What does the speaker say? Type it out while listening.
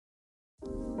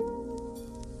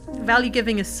value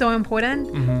giving is so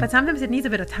important, but sometimes it needs a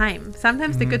bit of time.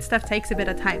 Sometimes the good stuff takes a bit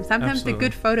of time. Sometimes the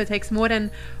good photo takes more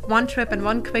than one trip and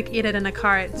one quick edit in a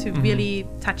car to really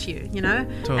touch you, you know?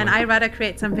 Totally. And I'd rather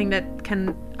create something that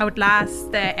can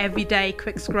outlast the everyday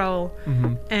quick scroll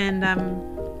and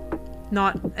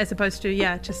not as opposed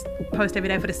to, just post every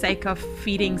day for the sake of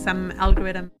feeding some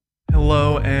algorithm.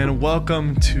 Hello and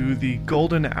welcome to the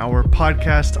Golden Hour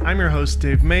podcast. I'm your host,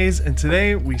 Dave Mays, and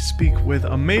today we speak with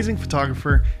amazing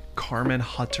photographer Carmen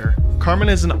Hutter. Carmen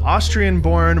is an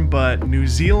Austrian-born but New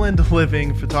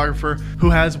Zealand-living photographer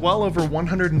who has well over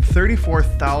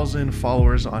 134,000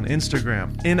 followers on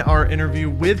Instagram. In our interview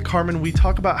with Carmen, we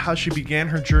talk about how she began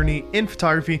her journey in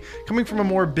photography coming from a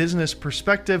more business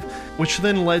perspective, which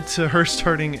then led to her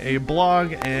starting a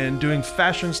blog and doing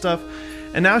fashion stuff.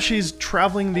 And now she's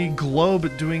traveling the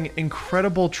globe doing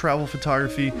incredible travel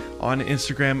photography on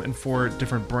Instagram and for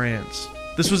different brands.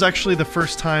 This was actually the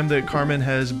first time that Carmen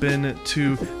has been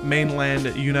to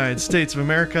mainland United States of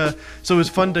America, so it was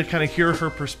fun to kind of hear her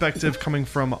perspective coming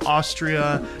from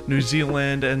Austria, New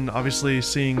Zealand, and obviously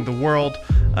seeing the world.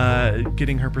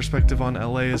 Getting her perspective on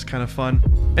LA is kind of fun.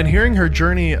 And hearing her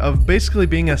journey of basically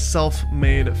being a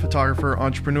self-made photographer,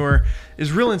 entrepreneur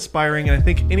is real inspiring, and I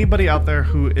think anybody out there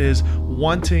who is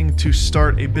wanting to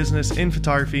start a business in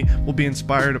photography will be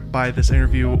inspired by this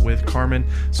interview with Carmen.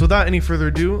 So without any further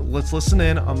ado, let's listen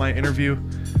in on my interview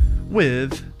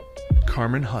with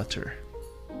Carmen Hutter.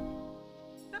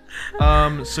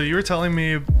 So you were telling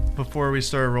me before we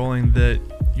started rolling that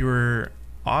you were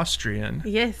Austrian.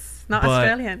 Yes, not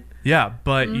Australian. Yeah,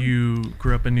 but you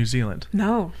grew up in New Zealand.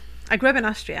 No, I grew up in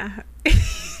Austria.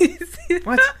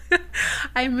 What?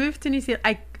 I moved to New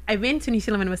Zealand. I went to New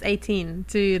Zealand when I was 18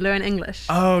 to learn English.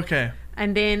 Oh, okay.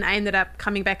 And then I ended up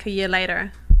coming back a year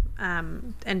later.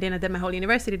 And then I did my whole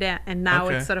university there. And now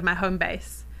it's sort of my home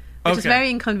base, which is very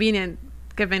inconvenient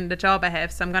given the job I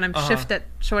have. So I'm going to shift it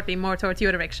shortly more towards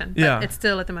your direction. But it's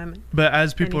still at the moment. But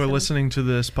as people are listening to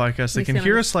this podcast, they can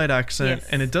hear a slight accent.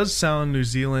 And it does sound New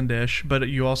Zealand-ish, but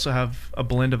you also have a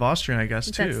blend of Austrian, I guess,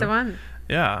 too. That's the one.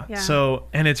 Yeah. So,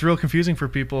 and it's real confusing for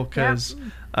people because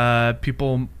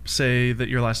people say that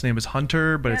your last name is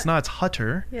Hunter, but it's not. It's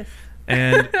Hutter. Yes.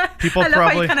 And people I love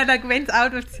probably how you kind of like went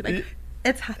out with like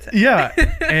it's Hutter. Yeah.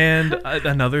 And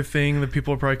another thing that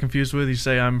people are probably confused with, you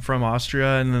say I'm from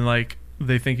Austria, and then like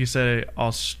they think you say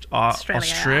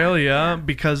Australia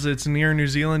because it's near New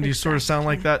Zealand. Exactly. You sort of sound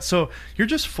like that. So you're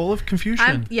just full of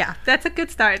confusion. That's a good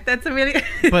start. That's a really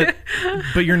but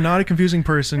you're not a confusing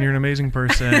person. You're an amazing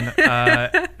person.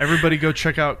 Everybody go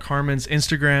check out Carmen's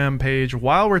Instagram page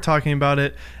while we're talking about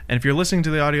it. And if you're listening to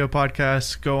the audio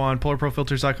podcast, go on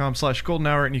polarprofilters.com/golden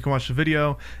hour and you can watch the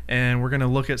video. And we're going to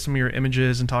look at some of your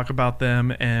images and talk about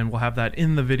them. And we'll have that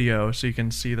in the video so you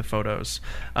can see the photos.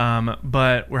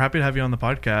 But we're happy to have you on the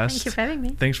podcast. Thank you for having me.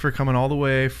 Thanks for coming all the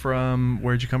way from,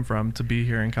 where'd you come from to be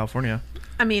here in California?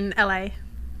 I mean, LA.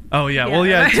 Oh, yeah. Well,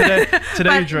 yeah,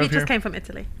 today you drove here. We just came from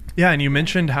Italy. Yeah, and you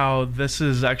mentioned how this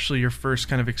is actually your first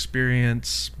kind of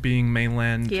experience being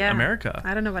mainland America.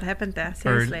 I don't know what happened there,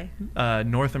 seriously. Or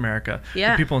North America.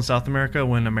 Yeah. The people in South America,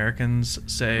 when Americans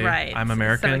say, I'm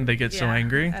American, they get so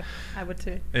angry. I would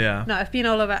too. Yeah. No, I've been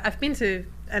all over. I've been to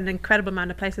an incredible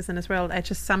amount of places in this world. I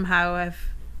just somehow have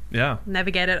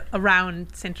navigated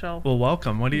around Central. Well,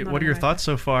 welcome. What are your thoughts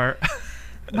so far?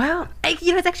 Well,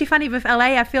 it's actually funny with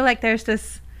LA. I feel like there's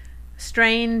this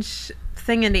strange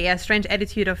thing in the air, strange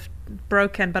attitude of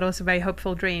broken but also very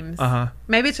hopeful dreams.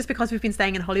 Maybe it's just because we've been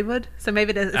staying in Hollywood, so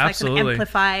maybe there's like an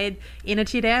amplified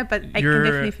energy there, but I can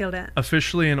definitely feel that.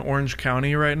 Officially in Orange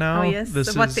County right now. Oh yes.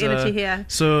 So what's the energy here?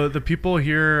 So the people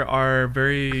here are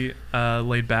very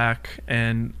laid back,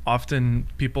 and often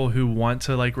people who want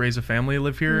to like raise a family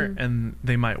live here, and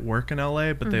they might work in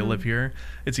LA but they live here.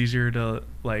 It's easier to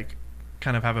like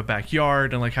kind of have a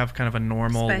backyard and like have kind of a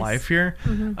normal life here.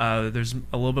 There's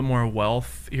a little bit more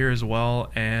wealth here as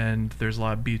well, and there's a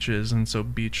lot of beaches, and so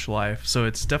beach life. So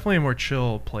it's definitely a more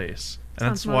chill place,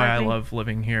 and that's why I love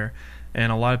living here.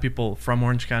 And a lot of people from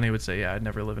Orange County would say, I'd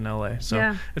never live in LA.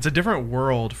 So it's a different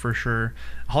world for sure.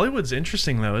 Hollywood's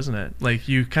interesting though, isn't it? Like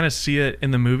you kind of see it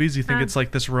in the movies, you think it's like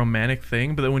this romantic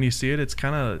thing, but then when you see it, it's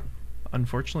kind of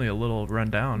unfortunately a little run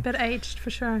down. But aged for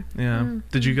sure. Yeah.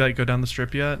 Did you like go down the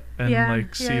strip yet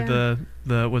and see the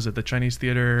was it the Chinese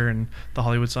theater and the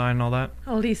Hollywood sign and all that?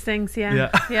 All these things,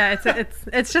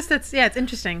 it's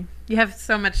interesting. You have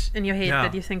so much in your head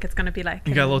that you think it's going to be like.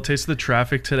 You got a little taste of the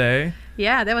traffic today.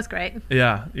 Yeah, that was great.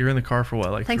 Yeah, you were in the car for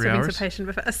what, like Thanks 3 hours? Thanks for being so patient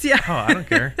with us. Yeah. Oh, I don't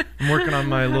care. I'm working on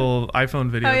my little iPhone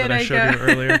video that I showed you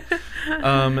earlier.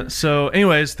 So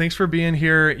anyways, thanks for being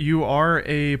here. You are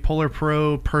a Polar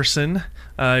Pro person.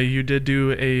 You did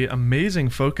do a amazing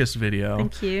focus video.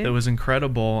 Thank you. That was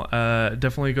incredible.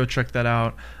 Definitely go check that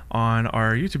out on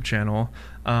our YouTube channel.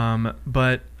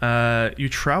 But you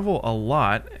travel a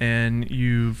lot and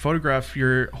you photograph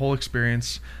your whole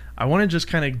experience. I want to just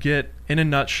kind of get in a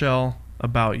nutshell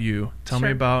about you. Tell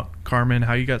me about Carmen,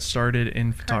 how you got started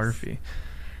in photography.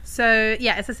 So,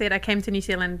 yeah, as I said, I came to New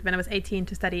Zealand when I was 18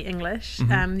 to study English.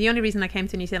 The only reason I came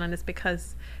to New Zealand is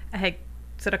because I had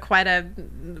sort of quite a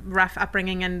rough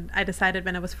upbringing, and I decided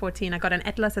when I was 14, I got an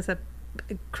atlas as a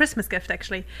Christmas gift,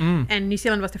 actually. And New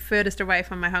Zealand was the furthest away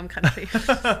from my home country.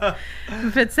 A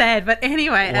bit sad. But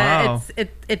anyway,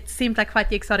 it seemed like quite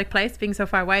the exotic place, being so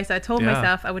far away. So I told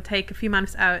myself I would take a few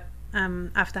months out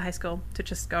after high school to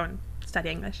just go and study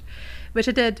English, which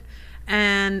I did.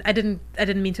 And I didn't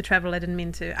mean to travel.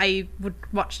 I would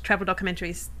watch travel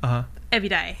documentaries every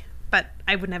day, but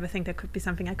I would never think there could be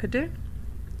something I could do,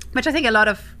 which I think a lot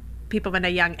of people when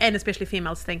they're young, and especially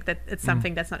females, think that it's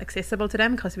something that's not accessible to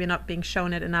them because we're not being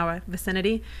shown it in our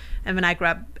vicinity. And when I grew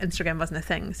up, Instagram wasn't a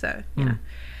thing, so you know.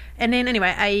 And then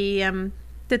anyway, I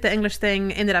did the English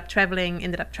thing, ended up traveling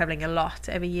a lot.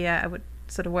 Every year I would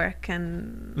sort of work.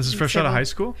 And this is fresh out of high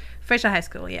school? Fresh out of high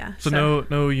school, yeah. So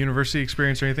no university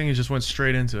experience or anything? You just went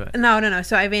straight into it? No.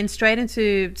 So I went straight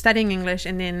into studying English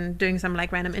and then doing some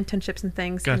like random internships and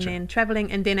things. Gotcha. And then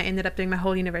traveling, and then I ended up doing my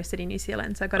whole university in New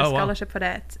Zealand. So I got a scholarship for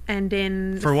that. And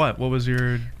then... For what? What was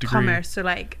your degree? Commerce. So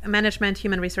like management,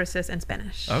 human resources, and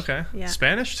Spanish. Okay. Yeah.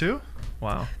 Spanish too?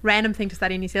 Wow. Random thing to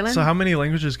study in New Zealand. So how many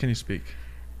languages can you speak?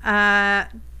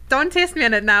 Don't test me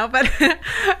on it now, but...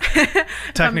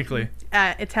 Technically.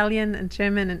 Italian and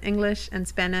German and English and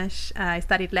Spanish. I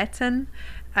studied Latin.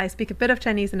 I speak a bit of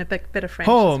Chinese and a bit of French.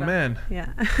 Oh, as well. Man.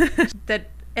 Yeah. That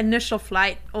initial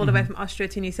flight all the way from Austria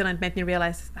to New Zealand made me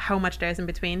realize how much there is in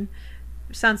between.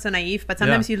 Sounds so naive, but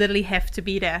sometimes you literally have to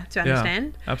be there to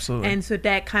understand. Yeah, absolutely. And so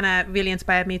that kind of really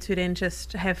inspired me to then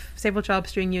just have several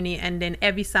jobs during uni, and then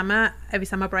every summer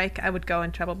break I would go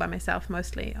and travel by myself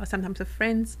mostly, or sometimes with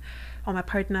friends or my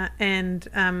partner, and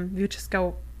we would just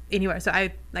go anywhere. So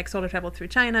I like solo traveled through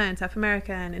China and South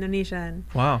America and Indonesia and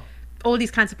all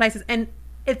these kinds of places. And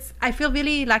I feel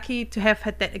really lucky to have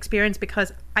had that experience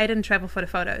because I didn't travel for the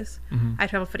photos. I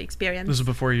traveled for the experience. This is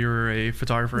before you were a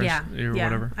photographer or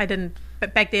whatever. I didn't.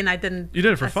 But back then I didn't. You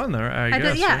did it for fun though, I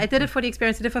guess. I did it for the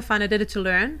experience. I did it for fun. I did it to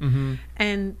learn.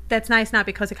 And that's nice now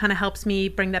because it kind of helps me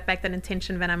bring that back, that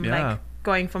intention when I'm like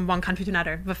going from one country to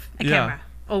another with a camera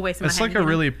always in my hand. It's like a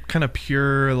really kind of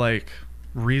pure like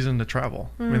reason to travel.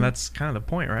 I mean, that's kind of the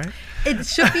point, right? It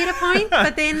should be the point,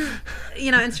 but then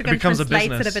Instagram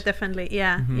translates it a bit differently.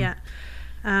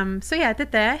 So I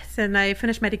did that, and I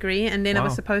finished my degree, and then I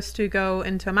was supposed to go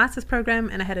into a master's program,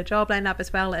 and I had a job lined up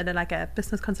as well at a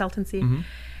business consultancy,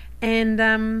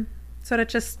 and sort of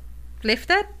just left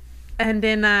it. And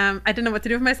then I didn't know what to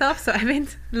do with myself, so I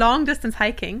went long distance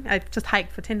hiking. I just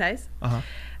hiked for 10 days.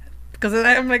 Because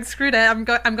I'm like, screw that,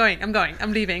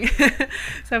 I'm leaving.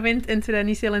 So I went into the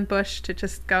New Zealand bush to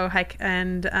just go hike,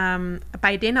 and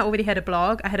by then I already had a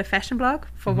blog. I had a fashion blog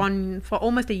for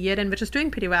almost a year then, which was doing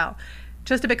pretty well.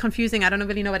 Just a bit confusing. I don't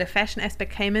really know where the fashion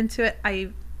aspect came into it. I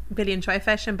really enjoy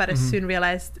fashion, but I soon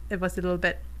realized it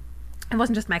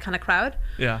wasn't just my kind of crowd.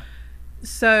 Yeah.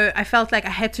 So I felt like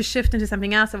I had to shift into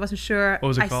something else. I wasn't sure. What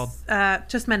was it called?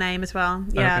 Just my name as well.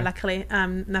 Yeah, okay. Luckily.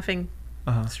 Nothing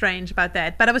strange about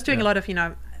that. But I was doing a lot of,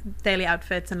 daily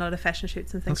outfits and a lot of fashion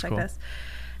shoots and things like this.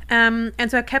 And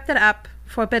so I kept it up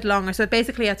for a bit longer. So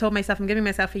basically I told myself I'm giving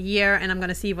myself a year and I'm going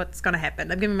to see what's going to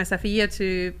happen. I'm giving myself a year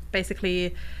to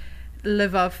basically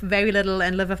live off very little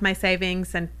and live off my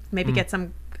savings and maybe get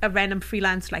a random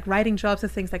freelance like writing jobs or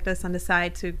things like this on the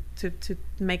side to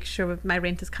make sure my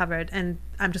rent is covered. And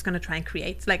I'm just going to try and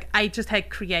create. Like I just had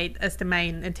create as the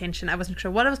main intention. I wasn't sure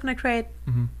what I was going to create,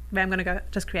 where I'm going to go,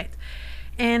 just create.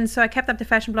 And so I kept up the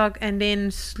fashion blog, and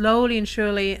then slowly and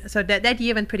surely, so that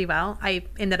year went pretty well. I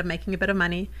ended up making a bit of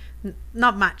money,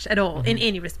 not much at all in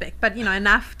any respect, but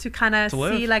enough to kind of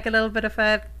see like a little bit of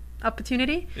a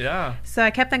opportunity. Yeah. So I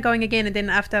kept on going again, and then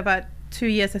after about 2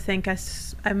 years, I think I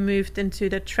moved into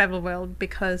the travel world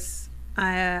because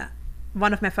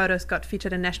one of my photos got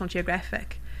featured in National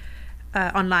Geographic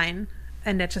online,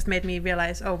 and that just made me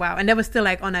realize, oh wow. And that was still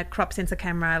like on a crop sensor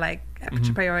camera, like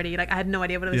aperture priority. Like I had no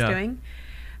idea what I was doing.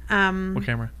 What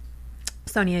camera?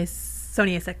 Sony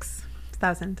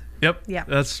A6000. Yep.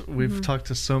 Yeah. We've talked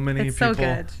to so many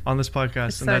people on this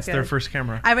podcast, and that's their first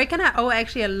camera. I reckon I owe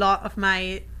actually a lot of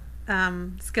my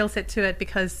skill set to it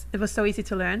because it was so easy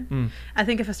to learn. I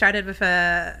think if I started with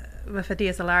a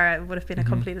DSLR, it would have been a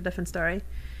completely different story.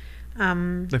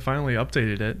 They finally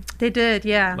updated it. They did,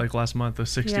 yeah. Like last month, the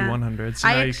 6100. So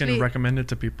I now actually, you can recommend it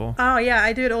to people. Oh yeah,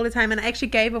 I do it all the time, and I actually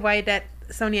gave away that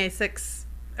Sony A6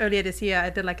 earlier this year.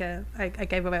 I did like I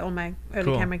gave away all my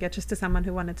early camera gear just to someone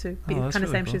who wanted to be kind of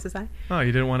really same cool. shoes as I. Oh,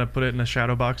 you didn't want to put it in a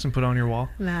shadow box and put it on your wall?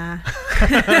 Nah. All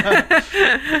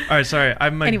right, sorry.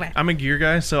 I'm a gear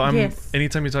guy, so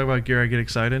anytime you talk about gear, I get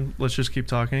excited. Let's just keep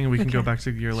talking, and we can go back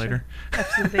to gear later.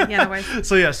 Absolutely, yeah, no worries.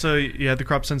 So you had the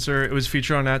crop sensor. It was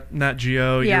featured on Nat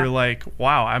Geo. Yeah. You were like,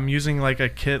 wow, I'm using like a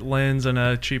kit lens and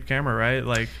a cheap camera, right?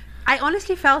 Like, I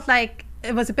honestly felt like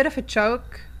it was a bit of a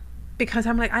joke. Because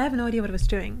I'm like, I have no idea what I was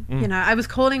doing. You know, I was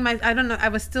calling I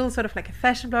was still sort of like a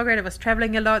fashion blogger. I was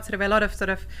traveling a lot. So there were a lot of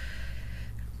sort of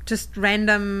just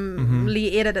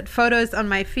randomly edited photos on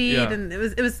my feed. Yeah. And it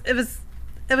was just, I was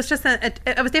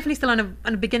definitely still on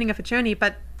the beginning of a journey.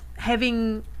 But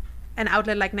having an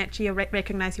outlet like Nat Geo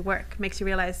recognize your work makes you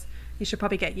realize you should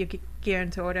probably get your gear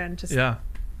into order and just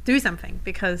do something,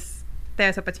 because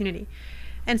there's opportunity.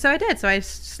 And so I did. So I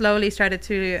slowly started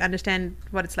to understand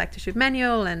what it's like to shoot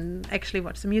manual and actually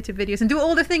watch some YouTube videos and do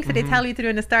all the things that they tell you to do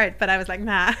in the start. But I was like,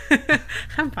 nah,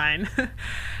 I'm fine. So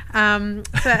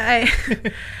I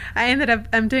ended up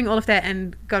doing all of that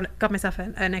and got myself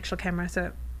an actual camera.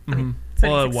 So I mean,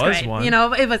 well, it was one. You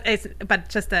know, but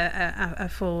just a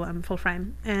full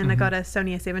frame. And I got a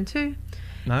Sony A7 II.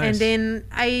 Nice. And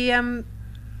then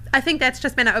I think that's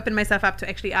just when I opened myself up to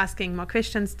actually asking more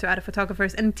questions to other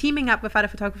photographers and teaming up with other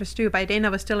photographers too. By then I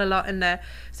was still a lot in the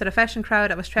sort of fashion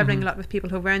crowd. I was traveling a lot with people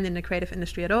who weren't in the creative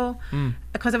industry at all,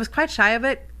 because I was quite shy of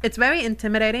it. It's very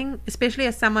intimidating, especially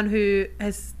as someone who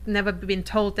has never been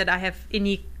told that I have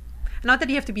any, not that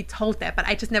you have to be told that, but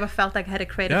I just never felt like I had a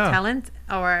creative talent,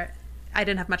 or I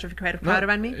didn't have much of a creative crowd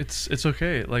around me. It's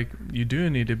okay. Like, you do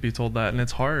need to be told that, and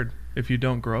it's hard if you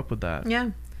don't grow up with that. Yeah.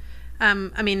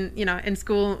 I mean, you know, in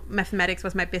school, mathematics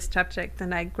was my best subject,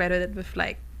 and I graduated with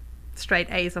like straight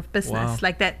A's of business. Wow.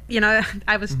 Like that, you know,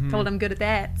 I was told I'm good at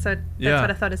that. So that's what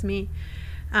I thought is me.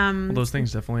 Well, those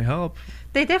things definitely help.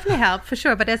 They definitely help, for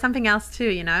sure. But there's something else too,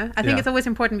 you know. I think it's always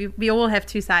important. We all have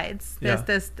two sides.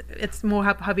 It's more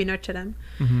how we nurture them.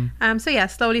 So yeah,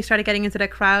 slowly started getting into the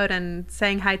crowd and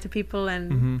saying hi to people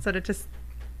and sort of just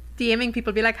DMing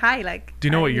people, be like, hi, like. Do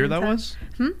you know what year that was?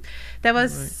 That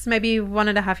was maybe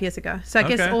 1.5 years ago. So I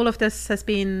guess all of this has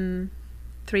been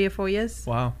 3 or 4 years.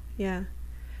 Wow. Yeah.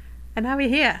 And now we're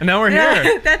here. And now we're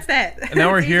here. That's that. And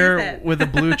now we're here with a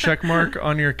blue check mark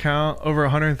on your account, over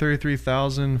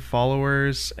 133,000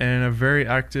 followers, and a very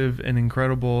active and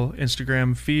incredible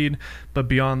Instagram feed. But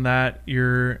beyond that,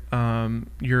 your kind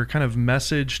of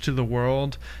message to the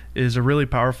world is a really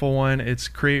powerful one. It's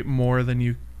create more than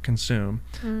you consume.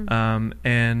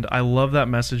 And I love that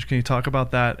message. Can you talk about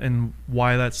that and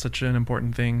why that's such an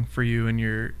important thing for you and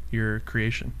your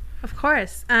creation? Of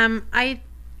course.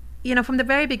 You know, from the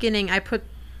very beginning, I put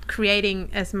creating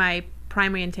as my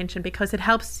primary intention, because it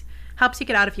helps you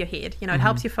get out of your head. You know, it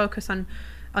helps you focus on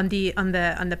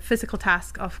the physical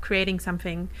task of creating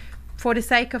something for the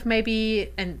sake of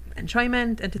maybe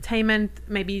enjoyment, entertainment,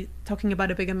 maybe talking about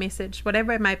a bigger message,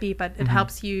 whatever it might be, but it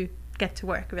helps you get to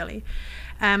work, really.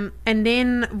 And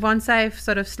then once I've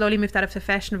sort of slowly moved out of the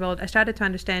fashion world, I started to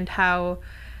understand how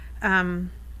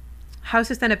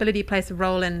sustainability plays a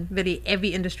role in really every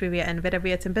industry we're in, whether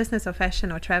it's in business or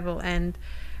fashion or travel, and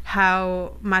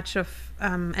how much of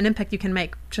an impact you can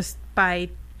make just by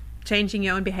changing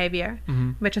your own behavior,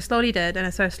 which I slowly did.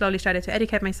 And so I slowly started to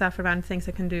educate myself around things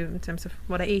I can do in terms of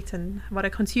what I eat and what I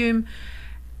consume.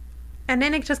 And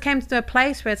then it just came to a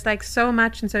place where it's like so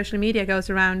much in social media goes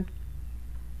around,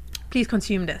 please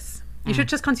consume this. You should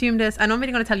just consume this. I'm not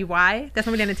really going to tell you why. That's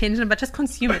not really an intention, but just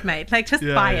consume it, mate. Like, just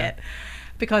buy it.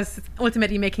 Because it's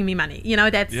ultimately making me money. You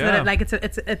know, that's sort of like,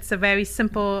 it's a very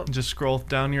simple. Just scroll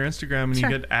down your Instagram and you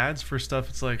get ads for stuff.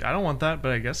 It's like, I don't want that,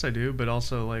 but I guess I do. But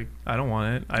also, like, I don't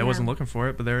want it. I wasn't looking for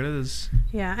it, but there it is.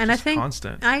 Yeah, and I think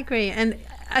constant. I agree, and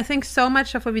I think so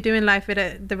much of what we do in life,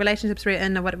 with the relationships we're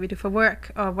in, or what we do for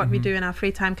work, or what we do in our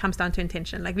free time, comes down to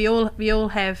intention. Like, we all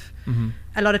have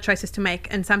a lot of choices to make,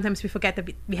 and sometimes we forget that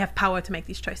we have power to make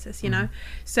these choices. You know,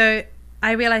 so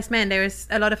I realized, man, there is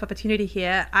a lot of opportunity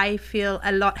here. I feel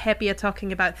a lot happier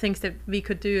talking about things that we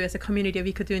could do as a community, or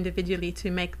we could do individually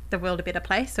to make the world a better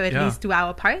place. So at least do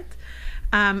our part,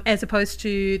 as opposed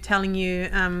to telling you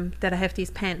that I have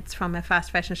these pants from a fast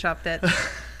fashion shop that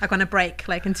are going to break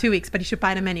like in 2 weeks, but you should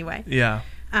buy them anyway. Yeah.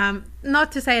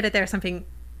 Not to say that there's something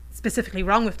specifically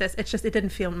wrong with this. It's just, it didn't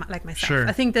feel like myself. Sure.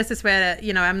 I think this is where,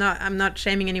 you know, I'm not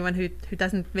shaming anyone who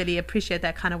doesn't really appreciate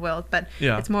that kind of world, but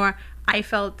it's more, I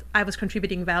felt I was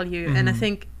contributing value. And I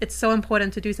think it's so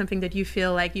important to do something that you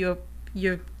feel like you're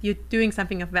you're doing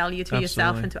something of value to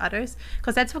yourself and to others,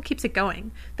 because that's what keeps it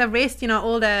going. The rest,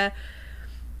 all the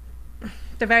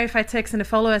verified ticks and the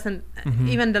followers and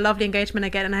even the lovely engagement I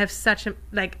get, and I have such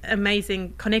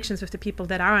amazing connections with the people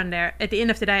that are on there. At the end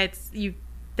of the day,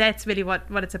 that's really what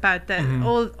it's about.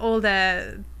 All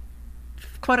the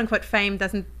quote unquote fame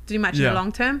doesn't do much in the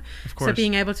long term. Of course. So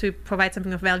being able to provide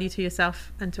something of value to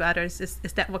yourself and to others is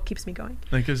that what keeps me going.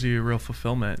 That gives you real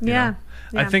fulfillment. Yeah.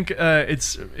 I think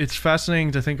it's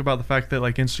fascinating to think about the fact that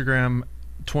like Instagram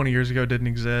 20 years ago didn't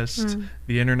exist.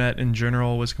 The internet in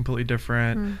general was completely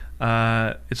different.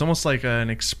 It's almost like an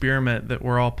experiment that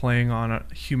we're all playing on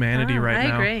humanity right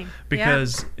now. I agree.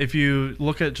 Because if you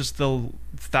look at just the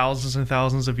thousands and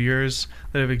thousands of years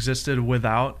that have existed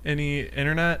without any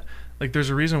internet, like there's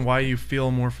a reason why you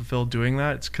feel more fulfilled doing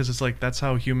that. It's because it's like that's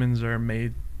how humans are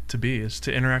made to be, is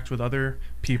to interact with other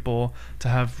people, to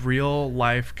have real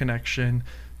life connection,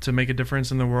 to make a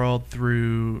difference in the world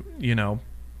through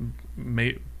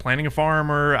planting a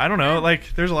farm, or I don't know,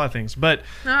 like there's a lot of things, but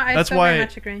that's why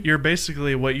you're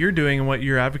basically what you're doing and what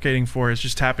you're advocating for is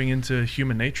just tapping into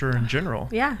human nature in general.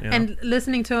 And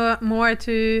listening more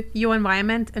to your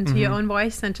environment and to your own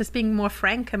voice, and just being more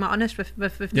frank and more honest with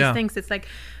these things. It's like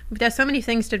there's so many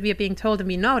things that we are being told, and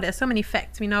we know there's so many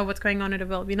facts. We know what's going on in the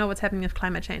world. We know what's happening with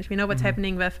climate change. We know what's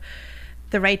happening with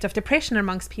the rate of depression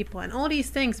amongst people and all these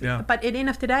things. But at the end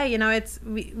of the day, it's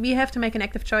we have to make an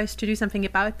active choice to do something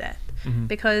about that.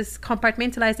 Because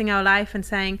compartmentalizing our life and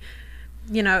saying,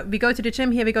 we go to the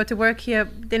gym here, we go to work here,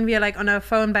 then we are like on our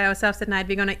phone by ourselves at night,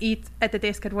 we're going to eat at the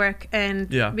desk at work, and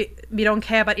we don't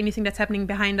care about anything that's happening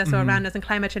behind us or around us, and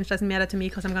climate change doesn't matter to me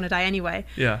because I'm going to die anyway.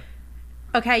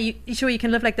 Okay, sure, you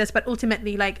can live like this, but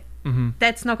ultimately,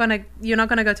 that's not you're not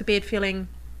gonna go to bed feeling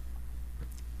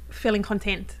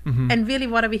content. And really,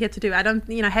 what are we here to do? I don't,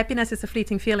 happiness is a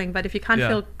fleeting feeling, but if you can't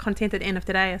feel content at the end of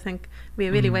the day, I think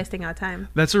we're really wasting our time.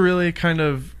 That's a really kind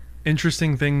of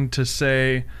interesting thing to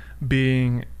say,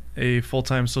 being a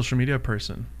full-time social media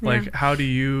person. Like, how do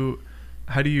you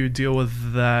deal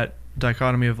with that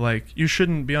dichotomy of like, you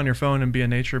shouldn't be on your phone and be in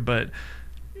nature, but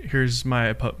here's my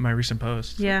recent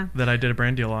post that I did a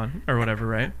brand deal on or whatever,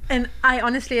 right? And I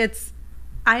honestly,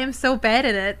 I am so bad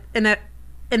at it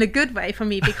in a good way for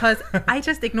me, because I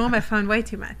just ignore my phone way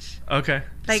too much. Okay.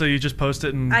 So you just post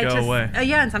it and go away.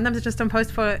 And sometimes I just don't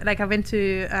post for, like, I went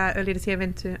to, earlier this year,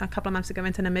 a couple of months ago, I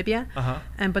went to Namibia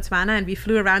and Botswana, and we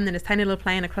flew around in this tiny little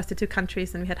plane across the two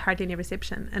countries, and we had hardly any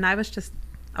reception. And I was just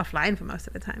offline for most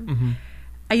of the time.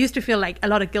 I used to feel like a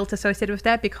lot of guilt associated with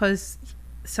that, because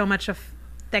so much of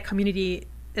that community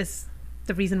is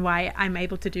the reason why I'm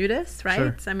able to do this, right?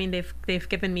 Sure. I mean, they've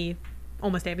given me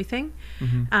almost everything.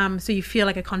 So you feel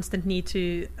like a constant need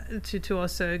to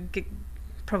also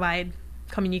provide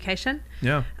communication.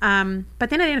 But then at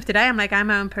the end of the day, I'm like, I'm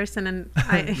my own person, and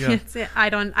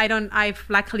I've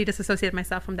luckily disassociated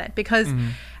myself from that, because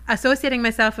associating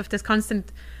myself with this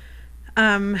constant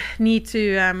need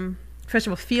to first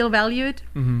of all feel valued,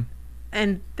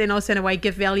 and then also in a way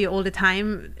give value all the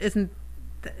time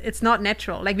it's not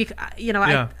natural. Like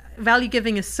value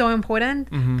giving is so important,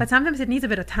 but sometimes it needs a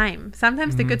bit of time.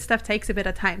 Sometimes the good stuff takes a bit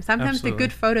of time. Sometimes the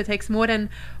good photo takes more than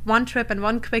one trip and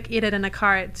one quick edit in a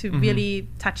car to really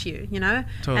touch you,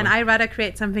 Totally. And I rather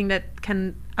create something that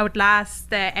can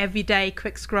outlast the everyday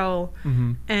quick scroll,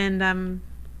 and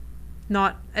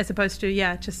not as opposed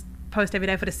to just post every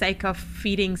day for the sake of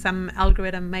feeding some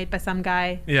algorithm made by some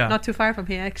guy not too far from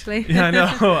here, actually. I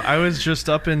know. I was just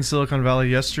up in Silicon Valley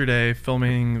yesterday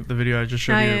filming the video I just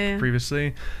showed you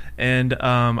previously, and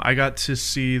I got to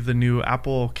see the new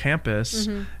Apple campus,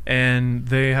 and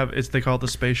they call it the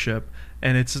spaceship,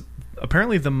 and it's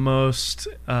apparently the most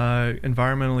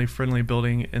environmentally friendly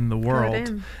building in the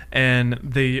world. And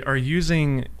they are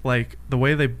using, like, the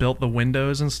way they built the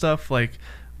windows and stuff, like,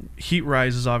 heat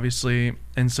rises obviously,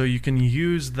 and so you can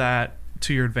use that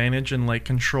to your advantage and like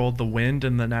control the wind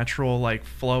and the natural like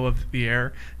flow of the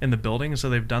air in the building. So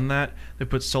they've done that. They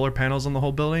put solar panels on the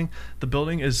whole building. The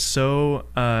building is so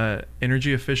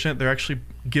energy efficient, they're actually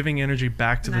giving energy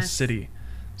back to the city.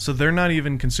 So they're not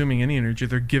even consuming any energy,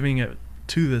 they're giving it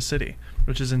to the city,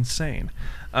 which is insane.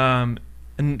 And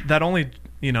that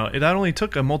only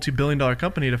took a multi-billion-dollar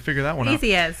company to figure that one out.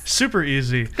 Easy as. Super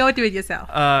easy. Go do it yourself.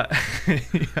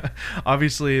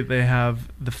 Obviously, they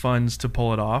have the funds to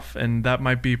pull it off, and that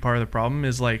might be part of the problem.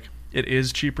 Is like it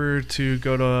is cheaper to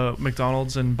go to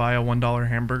McDonald's and buy a $1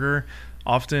 hamburger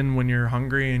often when you're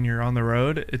hungry and you're on the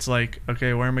road, it's like,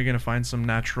 okay, where am I going to find some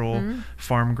natural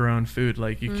farm grown food?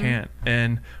 Like you can't.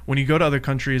 And when you go to other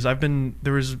countries,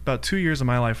 there was about 2 years of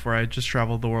my life where I just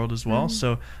traveled the world as well.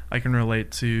 So I can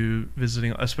relate to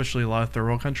visiting, especially a lot of third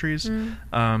world countries.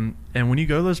 And when you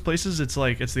go to those places, it's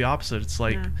the opposite. It's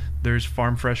like there's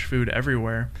farm fresh food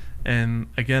everywhere. And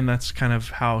again, that's kind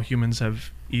of how humans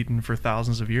have eaten for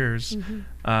thousands of years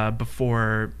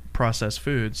before processed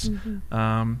foods.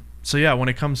 So yeah, when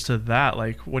it comes to that,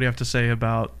 like, what do you have to say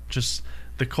about just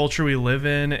the culture we live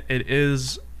in?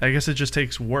 I guess it just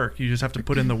takes work. You just have to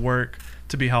put in the work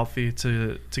to be healthy,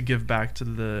 to give back to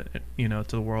the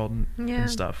to the world and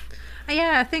stuff.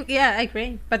 I think I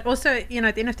agree. But also, at the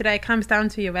end of the day, it comes down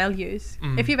to your values.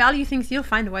 If you value things, you'll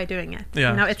find a way doing it.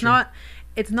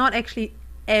 It's not actually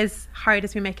as hard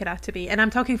as we make it out to be. And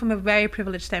I'm talking from a very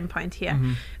privileged standpoint here.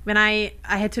 When I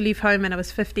had to leave home when I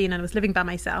was 15 and I was living by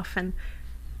myself, and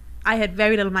I had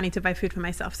very little money to buy food for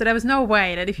myself. So there was no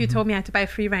way that if you told me I had to buy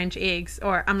free range eggs,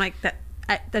 or I'm like,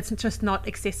 that's just not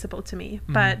accessible to me.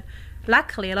 But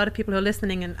luckily, a lot of people who are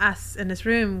listening and us in this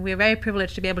room, we're very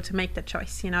privileged to be able to make that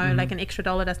choice. Like an extra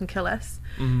 $1 doesn't kill us.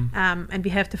 And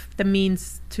we have the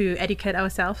means to educate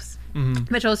ourselves,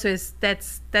 which also is,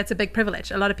 that's a big privilege.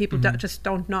 A lot of people just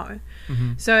don't know.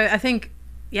 So I think,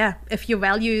 if your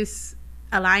values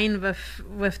align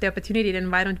with the opportunity,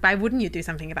 then why wouldn't you do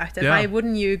something about it? Why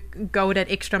wouldn't you go that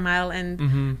extra mile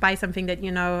and buy something that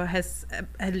has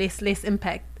a less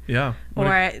impact?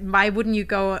 Or why wouldn't you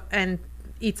go and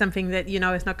eat something that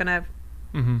is not gonna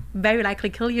very likely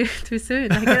kill you too soon?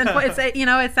 Like,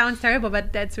 it sounds terrible,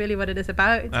 but that's really what it is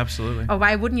about. Absolutely. Or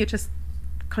why wouldn't you just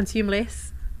consume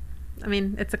less? I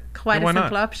mean, it's quite a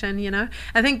simple option,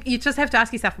 I think you just have to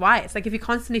ask yourself why. It's like, if you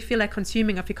constantly feel like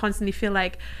consuming, or if you constantly feel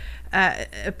like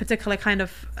a particular kind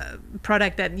of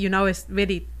product that is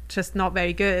really just not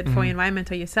very good for your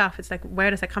environment or yourself, it's like,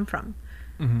 where does that come from?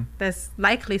 There's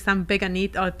likely some bigger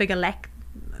need or bigger lack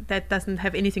that doesn't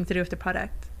have anything to do with the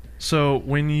product. So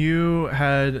when you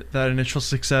had that initial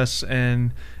success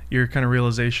and your kind of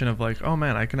realization of like, oh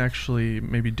man, I can actually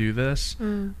maybe do this,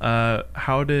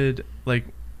 how did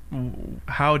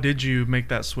you make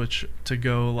that switch to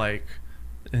go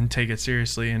and take it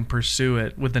seriously and pursue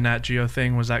it with the Nat Geo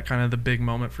thing? Was that kind of the big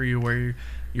moment for you where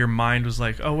your mind was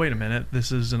like, oh, wait a minute,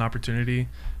 this is an opportunity?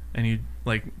 And you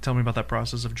tell me about that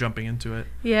process of jumping into it.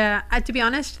 Yeah, to be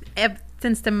honest,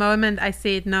 since the moment I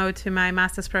said no to my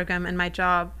master's program and my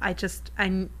job, I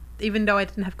even though I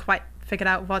didn't have quite figured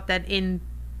out what that end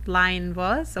line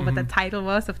was or what the title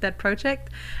was of that project,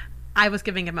 I was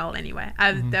giving it my all anyway.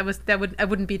 I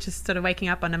wouldn't be just sort of waking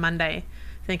up on a Monday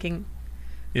thinking,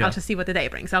 I'll just see what the day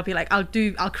brings. I'll be like, I'll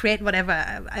create whatever.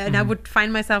 And I would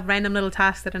find myself random little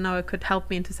tasks that I know could help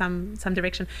me into some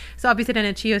direction. So obviously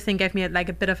the Geo thing gave me a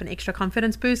bit of an extra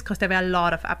confidence boost, because there were a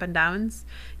lot of up and downs.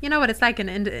 You know what it's like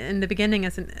in the beginning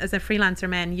as a freelancer,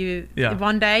 man.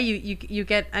 One day you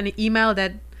get an email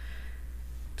that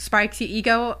sparks your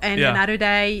ego, and another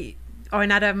day or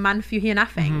another month you hear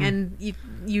nothing, and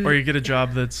or you get a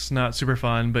job that's not super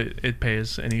fun but it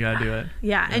pays and you gotta do it.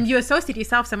 And you associate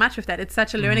yourself so much with that. It's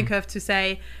such a learning curve to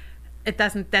say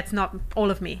that's not all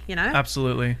of me,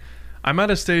 Absolutely. I'm at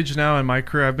a stage now in my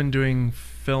career, I've been doing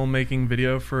filmmaking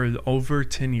video for over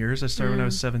 10 years. I started when I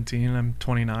was 17 and I'm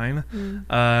 29.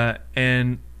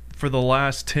 And for the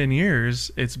last 10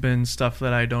 years it's been stuff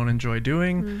that I don't enjoy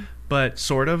doing, but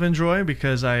sort of enjoy,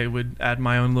 because I would add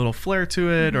my own little flair to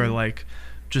it, or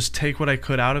just take what I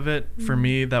could out of it. For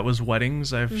me, that was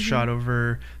weddings. I've shot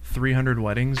over 300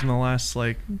 weddings in the last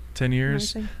 10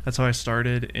 years. Amazing. That's how I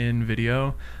started in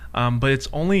video. But it's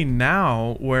only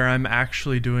now where I'm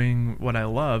actually doing what I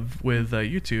love with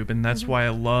YouTube, and that's why I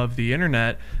love the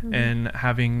internet and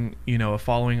having a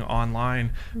following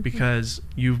online, because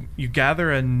you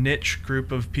gather a niche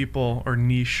group of people, or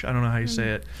niche, I don't know how you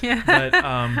say it,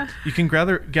 but you can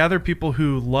gather people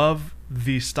who love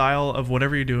the style of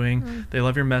whatever you're doing. They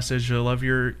love your message, they love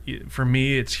for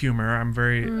me it's humor.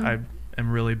 I'm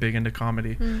really big into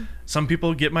comedy. Some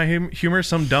people get my humor,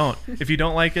 some don't. If you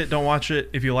don't like it, don't watch it.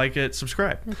 If you like it,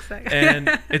 subscribe. Exactly.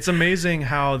 And it's amazing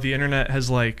how the internet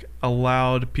has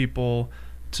allowed people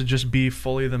to just be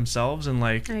fully themselves and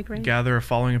gather a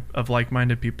following of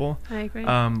like-minded people. I agree.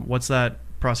 What's that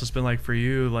process been like for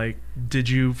you? Did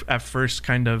you at first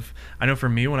I know for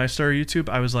me, when I started YouTube,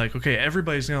 I was like, okay,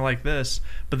 everybody's gonna like this,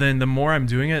 but then the more I'm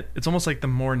doing it, it's almost like the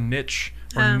more niche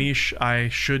or niche I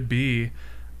should be,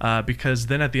 because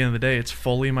then at the end of the day it's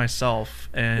fully myself,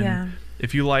 and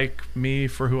if you like me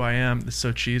for who I am, it's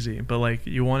so cheesy, but like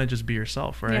you want to just be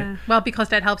yourself, right? Yeah. Well, because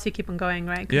that helps you keep on going,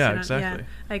 right? Yeah, exactly.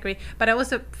 Yeah, I agree. But I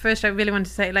also, first, I really want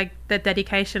to say, like, the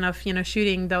dedication of, you know,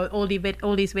 shooting all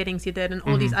these weddings you did and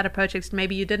all these other projects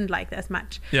maybe you didn't like as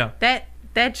much. Yeah. That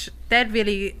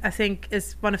really, I think,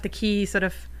 is one of the key sort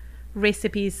of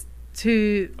recipes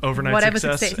to overnight whatever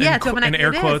success. Yeah, to overnight, in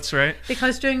air quotes, right?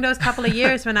 Because during those couple of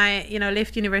years when I, you know,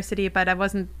 left university, but there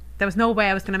was no way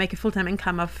I was going to make a full-time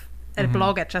income of a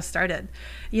blog I just started.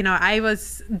 You know, I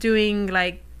was doing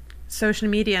like social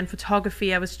media and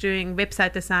photography. I was doing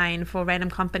website design for random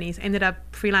companies. Ended up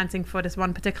freelancing for this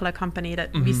one particular company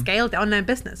that we scaled the online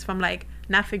business from like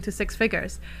nothing to 6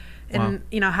 figures in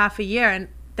you know, half a year, and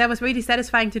that was really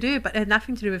satisfying to do, but it had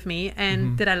nothing to do with me.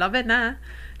 And did I love it? Nah.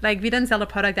 Like, we didn't sell a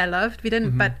product I loved. We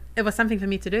didn't, but it was something for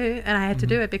me to do, and I had to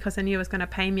do it because I knew it was going to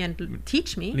pay me and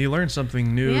teach me. And you learn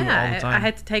something new all the time. I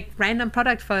had to take random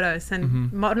product photos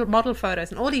and model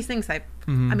photos and all these things. I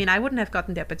mean, I wouldn't have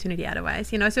gotten the opportunity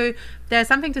otherwise, you know. So there's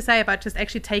something to say about just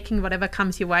actually taking whatever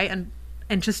comes your way and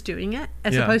just doing it,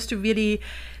 as opposed to really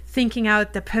thinking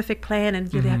out the perfect plan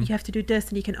and you have to do this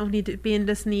and you can only be in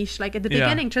this niche. Like at the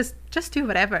beginning, just do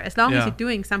whatever, as long as you're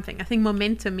doing something. I think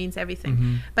momentum means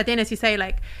everything. But then, as you say,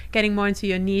 like getting more into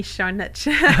your niche or niche.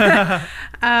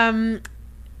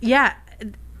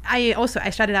 I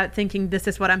started out thinking this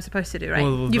is what I'm supposed to do, right?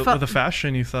 Well, with the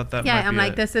fashion, you thought that might I'm be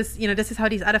like, it. this is how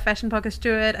these other fashion bloggers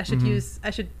do it. I should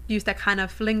use that kind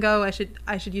of lingo. I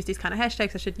should use these kind of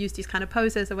hashtags. I should use these kind of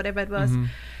poses or whatever it was.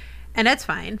 And that's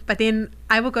fine. But then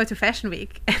I would go to Fashion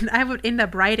Week and I would end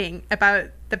up writing about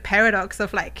the paradox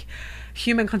of like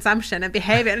human consumption and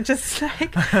behavior, and just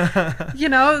like, you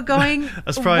know, going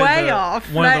That's probably way off.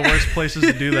 One of the worst places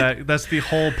to do that. That's the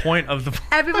whole point of the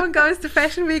everyone goes to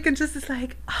Fashion Week and just is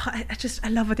like, oh, I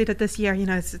love what they did this year. You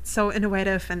know, it's so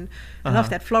innovative and I love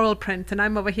that floral print. And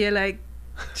I'm over here like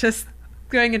just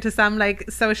going into some like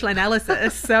social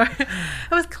analysis. So it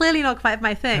was clearly not quite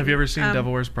my thing. Have you ever seen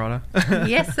Devil Wears Prada?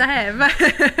 Yes,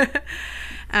 I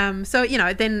have. So, you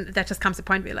know, then that just comes to a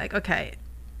point where you're like, okay,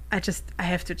 I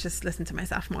have to just listen to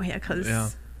myself more here,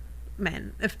 because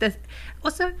man,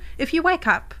 if you wake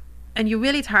up and you're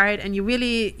really tired and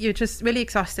you're just really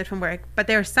exhausted from work, but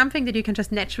there's something that you can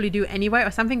just naturally do anyway,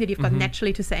 or something that you've got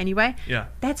naturally to say anyway,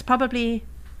 that's probably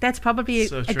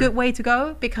so a good way to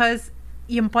go, because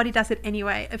your body does it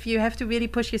anyway. If you have to really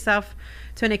push yourself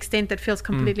to an extent that feels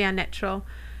completely unnatural,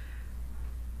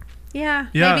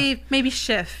 maybe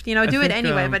shift, you know, do it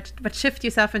anyway, but shift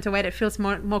yourself into a way that feels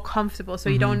more comfortable, so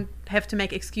you don't have to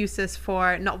make excuses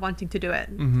for not wanting to do it.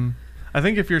 I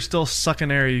think if you're still sucking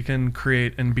air, you can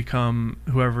create and become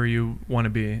whoever you want to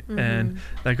be. And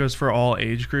that goes for all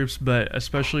age groups, but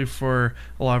especially for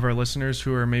a lot of our listeners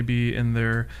who are maybe in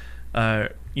their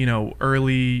you know,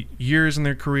 early years in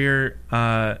their career.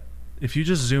 If you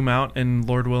just zoom out and,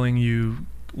 Lord willing, you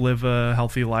live a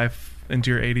healthy life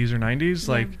into your 80s or 90s,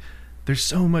 like there's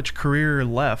so much career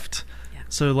left.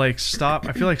 So like stop.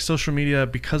 I feel like social media,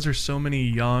 because there's so many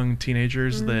young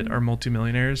teenagers that are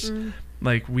multimillionaires,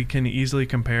 like we can easily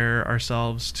compare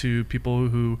ourselves to people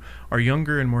who are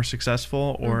younger and more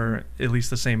successful, or at least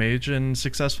the same age and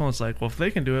successful. It's like, well, if they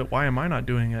can do it, why am I not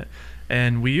doing it?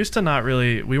 And we used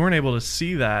to we weren't able to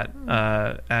see that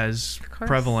as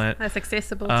prevalent, as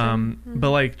accessible.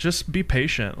 But like, just be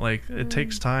patient. Like it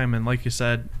takes time, and like you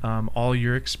said, all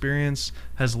your experience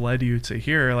has led you to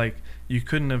here. Like you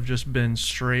couldn't have just been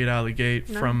straight out of the gate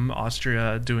from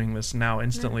Austria doing this now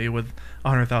instantly with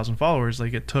 100,000 followers.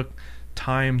 Like it took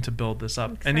time to build this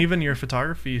up. Exactly. And even your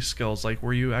photography skills, like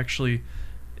were you actually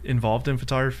involved in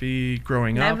photography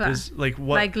growing up? Is like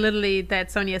what, like literally that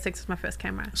Sony A6 was my first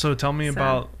camera. So tell me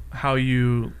about how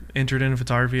you entered into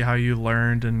photography, how you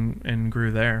learned and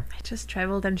grew there. I just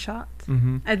traveled and shot.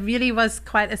 It really was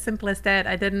quite as simple as that.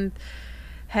 I didn't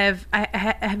have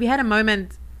we had a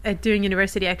moment during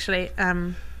university actually.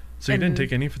 So you didn't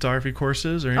take any photography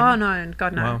courses or anything? Oh no,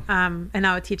 God no. Wow. And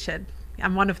now I teach it.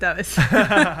 I'm one of those.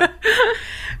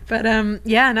 But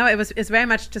it's very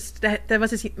much just that there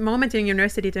was this moment in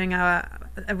university doing a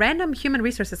random human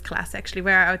resources class actually,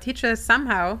 where our teacher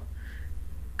somehow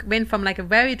went from like a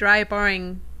very dry,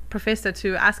 boring professor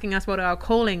to asking us what our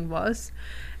calling was,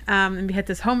 and we had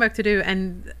this homework to do,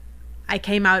 and I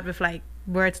came out with like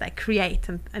words like create,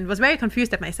 and was very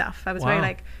confused at myself. I was very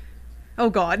like, oh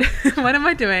God, what am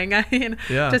I doing?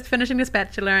 Just finishing this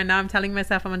bachelor, and now I'm telling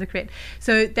myself I want to create.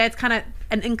 So that's kind of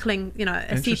an inkling, you know,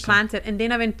 a seed planted. And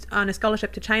then I went on a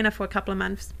scholarship to China for a couple of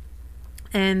months,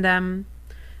 and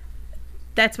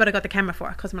that's what I got the camera for,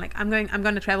 because I'm like, I'm going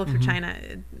to travel through China.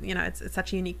 You know, it's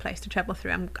such a unique place to travel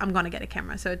through. I'm going to get a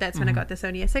camera. So that's when I got the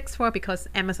Sony A6 for, because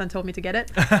Amazon told me to get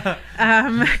it.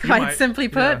 Quite simply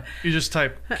put. Yeah. You just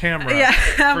type camera.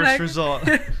 First result.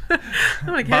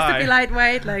 I'm like, it has to be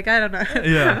lightweight. Like, I don't know.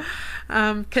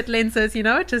 Yeah. Kit lenses, you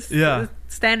know, just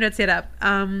standard setup.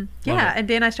 And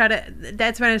then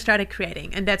that's when I started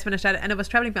creating, and I was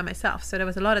traveling by myself, so there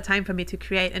was a lot of time for me to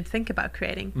create and think about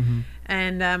creating.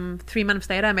 And 3 months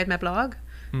later I made my blog.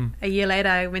 A year later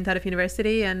I went out of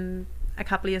university, and a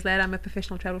couple of years later I'm a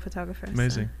professional travel photographer.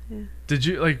 Amazing. So, yeah. Did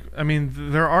you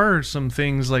there are some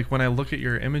things, like when I look at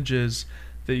your images,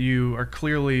 that you are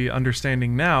clearly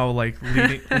understanding now, like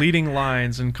leading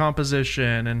lines and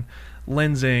composition and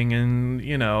lensing and,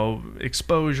 you know,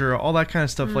 exposure, all that kind of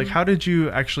stuff. Like, how did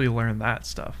you actually learn that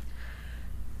stuff?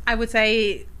 I would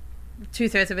say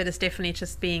 2/3 of it is definitely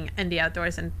just being in the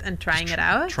outdoors and trying it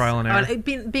out. Trial and error.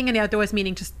 Being in the outdoors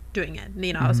meaning just doing it,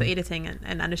 you know, also editing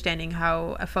and understanding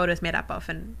how a photo is made up of,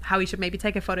 and how you should maybe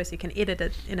take a photo so you can edit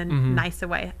it in a nicer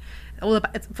way.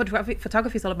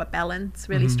 Photography is all about balance,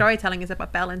 really. Storytelling is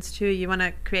about balance too. You want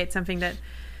to create something that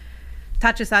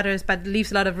touches others but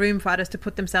leaves a lot of room for others to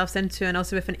put themselves into. And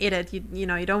also with an edit, you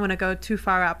know, you don't want to go too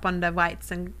far up on the whites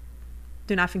and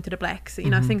do nothing to the blacks, you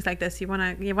know, things like this. You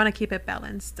want to keep it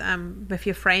balanced. With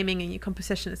your framing and your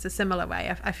composition, it's a similar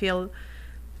way. I feel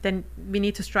then we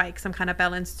need to strike some kind of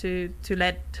balance to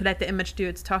let the image do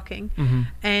its talking.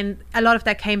 And a lot of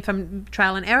that came from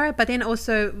trial and error, but then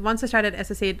also once I started,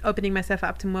 as I said, opening myself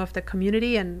up to more of the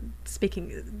community and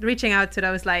reaching out to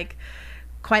those like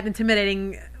quite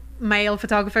intimidating male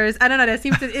photographers. I don't know, there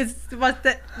seemed to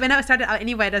when I started out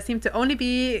anyway, there seemed to only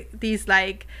be these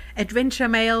like adventure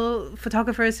male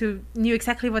photographers who knew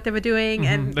exactly what they were doing,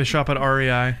 and they shop at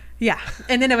REI. Yeah,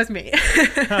 and then there was me.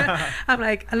 I'm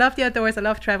like, I love the outdoors, I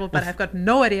love travel, but I've got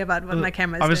no idea about what my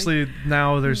camera is obviously doing.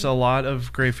 Now there's a lot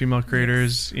of great female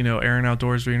creators. You know, Erin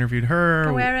Outdoors, we interviewed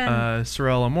her.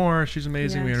 Sorella Moore, she's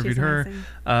amazing. We interviewed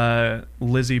her.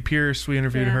 Lizzie Pierce, we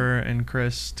interviewed her and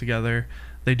Chris together.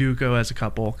 They do go as a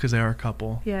couple, because they are a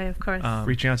couple. Yeah, of course.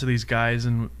 Reaching out to these guys,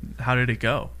 and how did it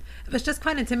go? It was just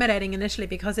quite intimidating initially,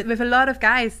 because with a lot of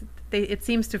guys, it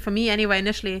seems to, for me anyway,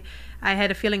 initially, I had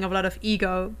a feeling of a lot of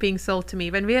ego being sold to me,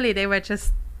 when really they were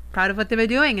just proud of what they were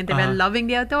doing, and they were loving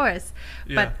the outdoors.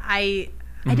 Yeah. But I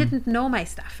didn't know my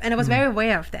stuff, and I was very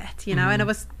aware of that, you know, and I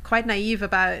was quite naive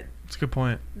about... That's a good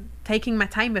point. Taking my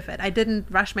time with it. I didn't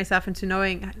rush myself into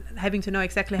having to know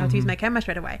exactly how to use my camera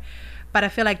straight away. But I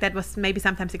feel like that was maybe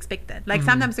sometimes expected. Like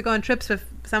sometimes I go on trips with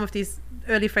some of these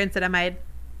early friends that I made.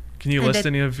 Can you list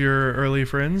any of your early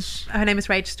friends? Her name is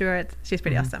Rach Stewart. She's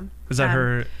pretty awesome. Is that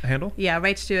her handle? Yeah,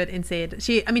 Rach Stewart Instead.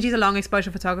 She's a long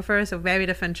exposure photographer, so very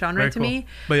different genre to me.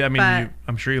 But I mean,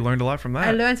 I'm sure you learned a lot from that.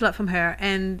 I learned a lot from her,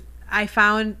 and I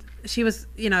found she was,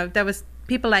 you know, there was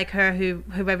people like her who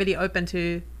were really open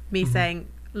to me saying,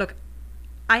 look,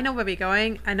 I know where we're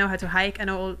going. I know how to hike. I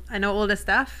know all this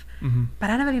stuff, but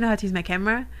I don't really know how to use my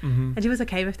camera. And she was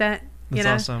okay with that.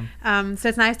 That's awesome. So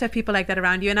it's nice to have people like that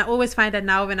around you. And I always find that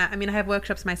now when I have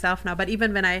workshops myself now, but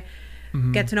even when I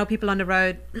get to know people on the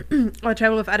road or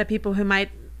travel with other people who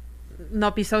might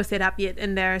not be so set up yet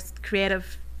in their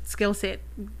creative skill set,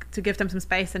 to give them some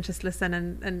space and just listen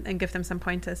and give them some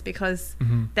pointers, because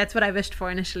that's what I wished for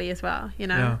initially as well, you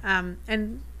know.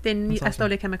 And then I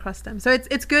slowly came across them. So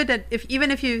it's good that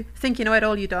even if you think you know it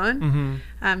all, you don't.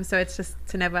 So it's just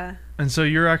to never... And so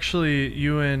you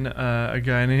and a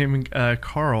guy named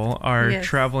Carl are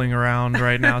traveling around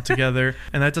right now together.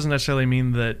 And that doesn't necessarily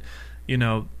mean that, you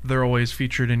know, they're always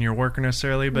featured in your work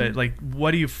necessarily, but like,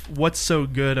 what's so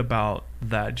good about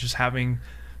that? Just having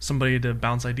somebody to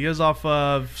bounce ideas off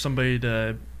of, somebody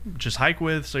to just hike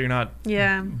with, so you're not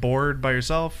bored by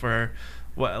yourself, or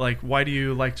what? Like, why do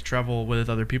you like to travel with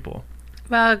other people?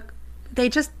 Well, they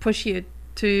just push you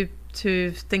to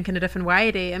think in a different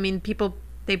way. I mean, people,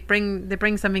 they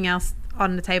bring something else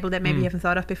on the table that maybe you haven't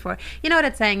thought of before. You know what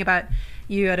it's saying about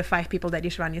you are the 5 people that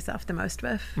you surround yourself the most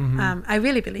with. I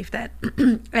really believe that.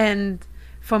 And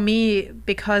for me,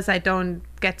 because I don't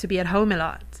get to be at home a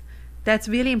lot, that's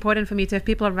really important for me to have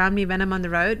people around me when I'm on the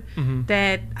road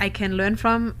that I can learn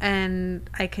from and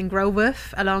I can grow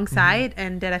with alongside,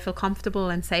 and that I feel comfortable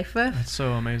and safe with. That's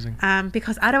so amazing.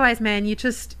 Because otherwise, man,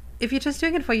 if you're just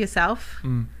doing it for yourself,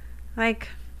 like,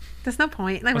 there's no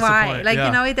point. Like, what's the why? point? Like, Yeah.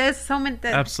 you know, there's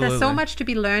Absolutely. so much to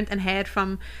be learned and had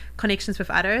from connections with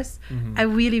others. Mm-hmm. I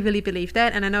really, really believe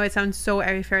that. And I know it sounds so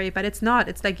airy-fairy, but it's not.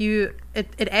 It's like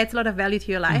it adds a lot of value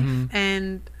to your life, Mm-hmm.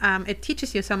 and it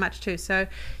teaches you so much too. So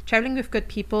traveling with good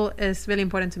people is really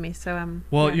important to me. So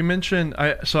well, yeah. you mentioned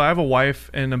I have a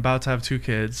wife and about to have 2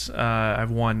 kids. I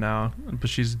have one now, but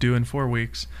she's due in 4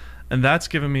 weeks, and that's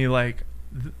given me like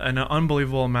an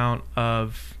unbelievable amount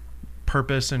of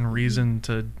purpose and reason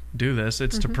to do this.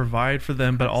 It's to provide for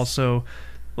them, but also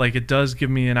like it does give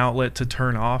me an outlet to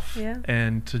turn off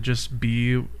and to just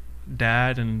be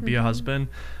dad and be a husband.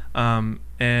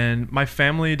 And my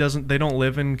family they don't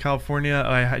live in California.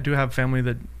 I do have family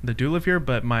that do live here,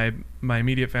 but my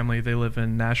immediate family, they live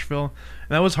in Nashville, and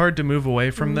that was hard to move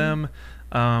away from them.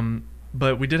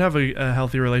 But we did have a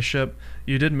healthy relationship.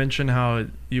 You did mention how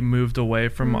you moved away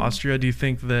from Austria. Do you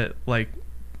think that like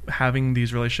having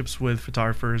these relationships with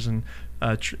photographers and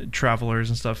travelers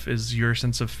and stuff is your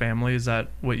sense of family? Is that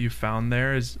what you found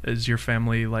there? Is your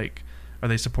family like, are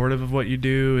they supportive of what you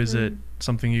do? Is it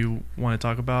something you want to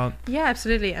talk about? Yeah,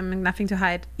 absolutely. I mean, nothing to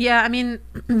hide. Yeah, I mean,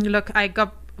 look, I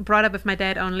got brought up with my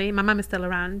dad only. My mum is still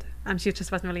around. She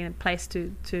just wasn't really in a place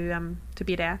to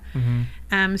be there.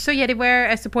 So yeah, they were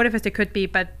as supportive as they could be,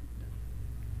 but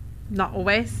not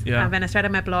always. Yeah. When I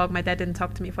started my blog, my dad didn't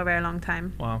talk to me for a very long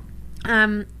time. Wow.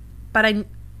 But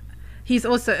he's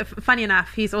also, funny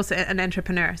enough, he's also an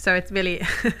entrepreneur. So it's really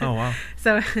Oh wow.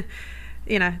 So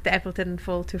you know, the apple didn't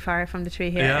fall too far from the tree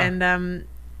here. Yeah. And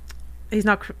he's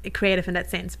not creative in that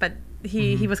sense, but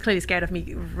he was clearly scared of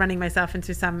me running myself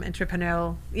into some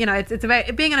entrepreneurial, you know, it's a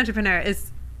very, being an entrepreneur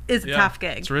is a tough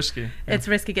gig. It's risky. It's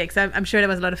a risky gig. So I'm sure there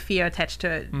was a lot of fear attached to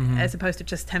it, as opposed to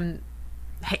just him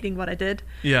hating what I did.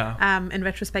 Yeah. In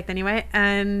retrospect anyway.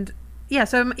 And yeah,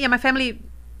 so yeah, my family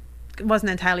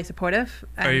wasn't entirely supportive.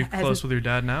 Are you close with your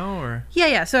dad now, or?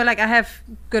 Yeah. So like I have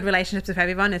good relationships with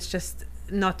everyone. It's just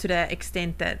not to the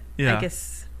extent that I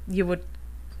guess you would.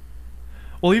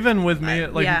 Well, even with me,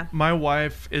 like yeah. my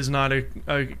wife is not a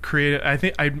creative. I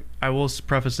think I will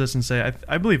preface this and say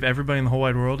I believe everybody in the whole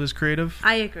wide world is creative.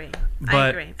 I agree.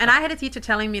 And I had a teacher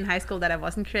telling me in high school that I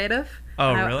wasn't creative.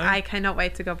 Oh, really? I cannot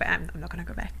wait to go back. I'm not going to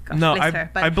go back. Gosh, no, bless her,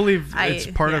 but I believe it's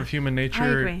part of human nature.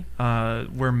 I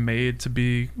agree. We're made to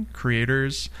be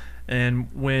creators.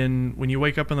 And when you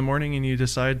wake up in the morning and you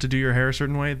decide to do your hair a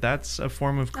certain way, that's a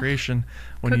form of creation.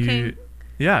 When Cooking.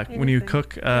 when you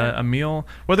cook a meal,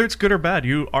 whether it's good or bad,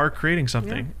 you are creating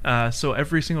something. Yeah. So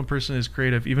every single person is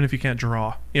creative, even if you can't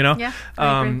draw, you know? Yeah,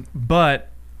 I agree. But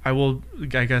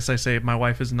I guess I say my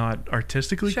wife is not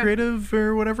artistically creative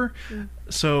or whatever. Yeah.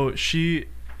 So she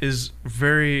is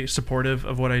very supportive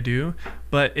of what I do,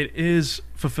 but it is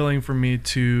fulfilling for me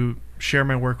to share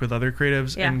my work with other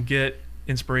creatives and get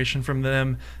inspiration from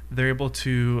them. They're able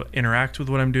to interact with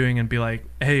what I'm doing and be like,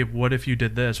 hey, what if you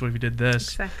did this? What if you did this?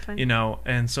 Exactly. You know,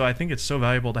 and so I think it's so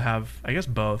valuable to have, I guess,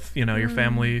 both, you know, your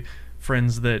family,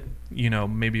 friends that, you know,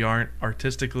 maybe aren't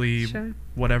artistically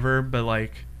whatever, but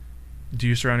like, do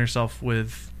you surround yourself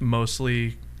with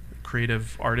mostly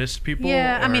creative artist people?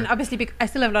 Yeah, or? I mean, obviously, I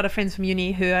still have a lot of friends from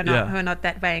uni who are not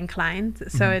that way inclined.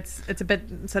 So it's a bit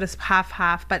sort of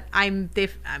half. But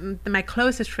my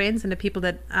closest friends and the people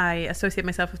that I associate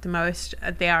myself with the most,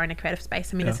 they are in a creative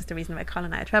space. I mean, this is the reason why Carl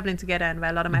and I are traveling together, and why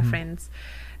a lot of my friends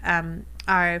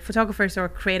are photographers or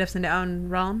creatives in their own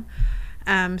realm.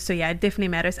 So yeah, it definitely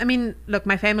matters. I mean, look,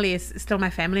 my family is still my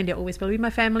family, and they always will be my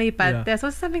family. But there's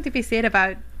also something to be said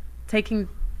about taking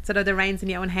sort of the reins in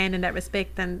your own hand in that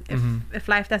respect. And if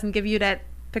life doesn't give you that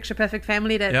picture perfect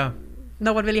family that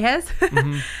no one really has,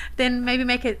 then maybe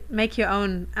make your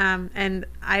own. And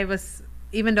I was,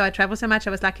 even though I travel so much, I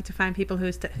was lucky to find people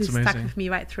who stuck with me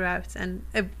right throughout. And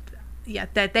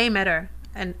that they matter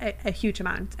and a huge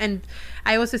amount. And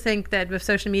I also think that with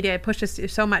social media, it pushes you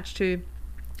so much to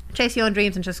chase your own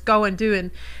dreams and just go and do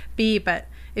and be. But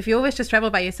if you always just travel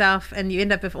by yourself and you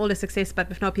end up with all the success but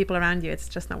with no people around you, it's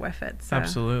just not worth it. So,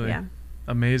 absolutely. Yeah.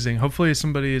 Amazing. Hopefully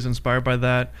somebody is inspired by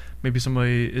that. Maybe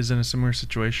somebody is in a similar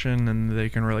situation and they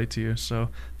can relate to you. So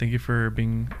thank you for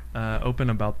being open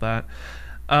about that.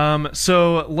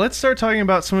 So let's start talking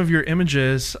about some of your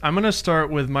images. I'm going to start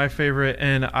with my favorite,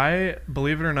 and I,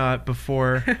 believe it or not,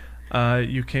 before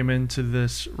you came into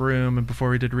this room and before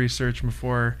we did research and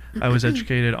before I was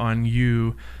educated on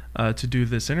you to do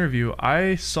this interview,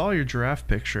 I saw your giraffe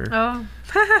picture.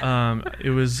 It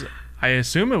was, I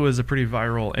assume it was a pretty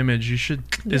viral image.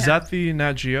 Is that the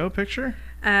Nat Geo picture?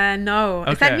 No.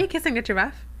 Okay. Is that me kissing a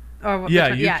giraffe? Or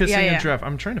yeah, you kissing a giraffe.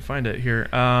 I'm trying to find it here.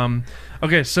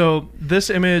 Okay, so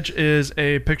this image is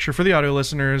a picture for the audio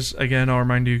listeners. Again, I'll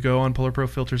remind you, go on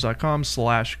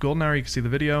polarprofilters.com/golden hour. You can see the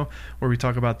video where we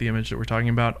talk about the image that we're talking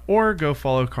about, or go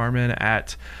follow Carmen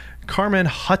at Carmen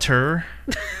Hutter.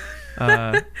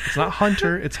 It's not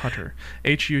Hunter, it's Hutter.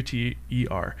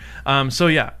 Hutter. So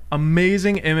yeah,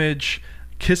 amazing image,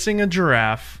 kissing a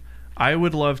giraffe. I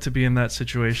would love to be in that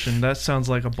situation. That sounds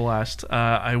like a blast.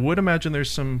 I would imagine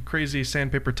there's some crazy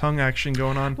sandpaper tongue action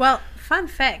going on. Well, fun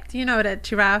fact, you know that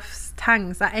giraffes'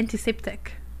 tongues are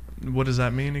antiseptic. What does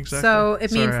that mean exactly? So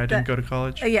it means I didn't go to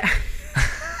college. Yeah.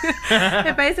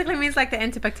 It basically means like the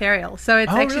antibacterial. So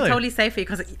it's actually totally safe for you,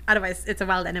 because otherwise it's a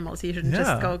wild animal, so you shouldn't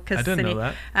just go kiss. I didn't know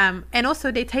that. And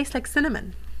also they taste like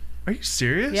cinnamon. Are you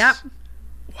serious? Yeah.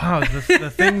 Wow, the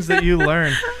things that you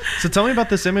learn. So tell me about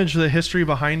this image, the history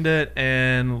behind it,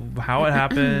 and how it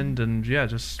happened, and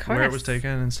just where it was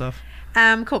taken and stuff.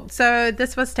 Cool. So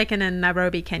this was taken in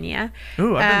Nairobi, Kenya.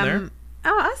 Ooh, I've been there.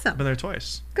 Oh, awesome. I've been there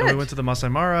twice. Good. And we went to the Masai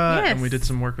Mara, Yes. and we did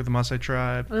some work with the Masai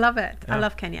tribe. Love it. Yeah. I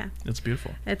love Kenya. It's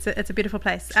beautiful. It's a beautiful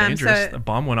place. It's dangerous. A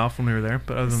bomb went off when we were there,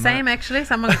 but other than same that. Actually.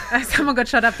 Someone got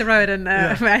shot up the road, and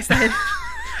where I stayed.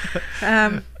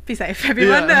 Be safe,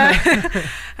 everyone.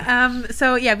 Yeah.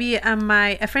 So yeah,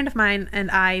 a friend of mine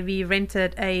and we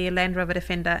rented a Land Rover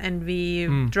Defender, and we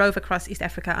drove across East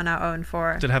Africa on our own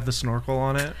Did it have the snorkel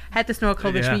on it? Had the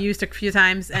snorkel, which we used a few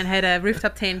times, and had a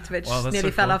rooftop tent, which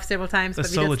nearly fell off several times, that's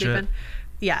but we so did sleep in.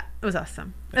 Yeah, it was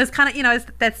awesome. It was kind of,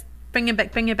 that's bringing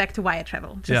it back to why I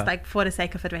travel, just like for the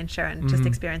sake of adventure and just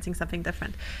experiencing something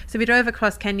different. So we drove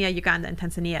across Kenya, Uganda, and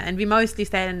Tanzania, and we mostly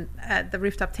stayed in the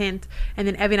rooftop tent, and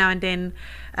then every now and then,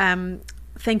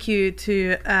 thank you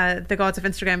to the gods of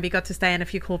Instagram, we got to stay in a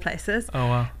few cool places. Oh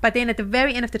wow. But then at the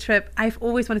very end of the trip, I've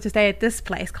always wanted to stay at this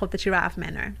place called the Giraffe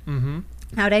Manor.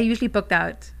 Now they're usually booked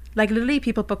out, like literally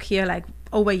people book here like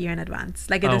over a year in advance.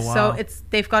 Like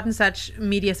they've gotten such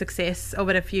media success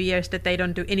over the few years that they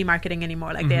don't do any marketing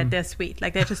anymore. Like they're sweet.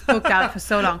 Like they're just booked out for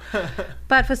so long.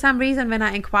 But for some reason, when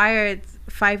I inquired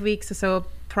 5 weeks or so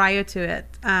prior to it,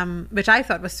 which I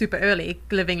thought was super early,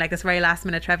 living like this very last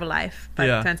minute travel life, but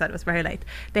it turns out it was very late.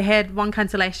 They had one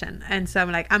cancellation, and so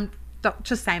I'm like,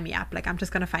 just sign me up. Like, I'm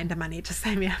just going to find the money. Just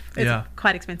sign me up. It's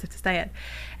quite expensive to stay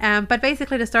at. But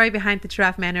basically the story behind the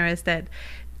Giraffe Manor is that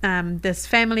this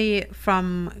family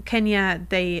from Kenya,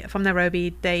 from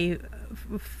Nairobi, they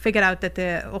figured out that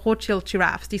the Rothschild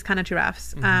giraffes, these kind of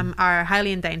giraffes, are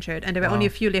highly endangered, and there were only a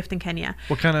few left in Kenya.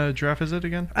 What kind of giraffe is it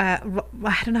again? I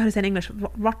don't know how to say in English.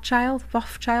 Rothschild,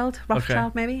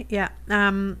 maybe. Yeah.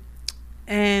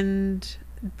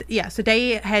 So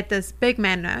they had this big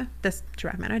manor, this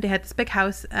giraffe manor. They had this big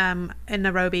house in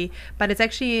Nairobi, but it's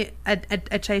actually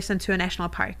adjacent to a national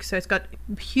park. So it's got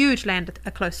huge land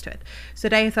close to it. So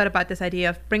they thought about this idea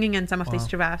of bringing in some of these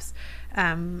giraffes.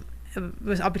 It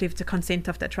was obviously to consent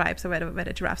of the tribe, so where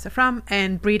the giraffes are from,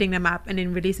 and breeding them up and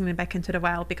then releasing them back into the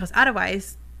wild, because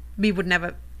otherwise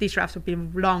these giraffes would be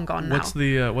long gone now.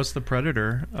 What's the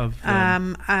predator of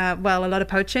them? Well, a lot of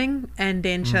poaching, and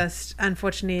then just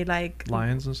unfortunately like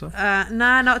lions and stuff.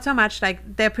 No, not so much.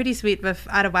 Like, they're pretty sweet with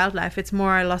other wildlife. It's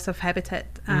more a loss of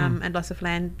habitat and loss of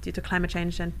land due to climate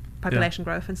change and population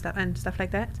growth and stuff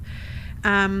like that.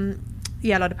 A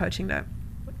lot of poaching though.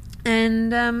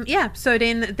 And so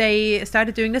then they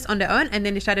started doing this on their own, and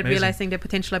then they started realizing the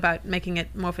potential about making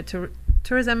it more of a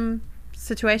tourism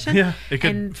situation. Yeah, it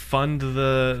could fund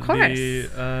the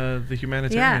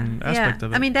humanitarian aspect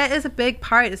of it. I mean, that is a big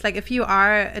part. It's like, if you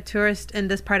are a tourist in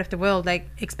this part of the world, like,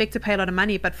 expect to pay a lot of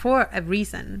money, but for a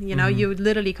reason. You know, you're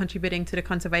literally contributing to the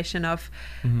conservation of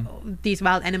these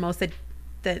wild animals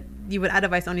that you would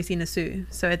otherwise only see in a zoo.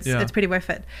 So it's pretty worth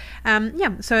it.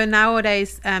 So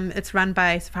nowadays it's run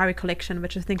by Safari Collection,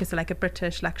 which I think is like a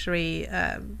British luxury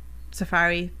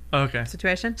safari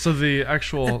situation. So the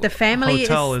actual the family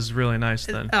hotel is really nice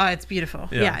then. Oh, it's beautiful.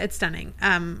 Yeah, it's stunning.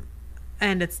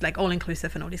 And it's like all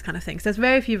inclusive and all these kind of things. There's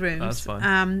very few rooms. That's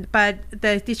fun. But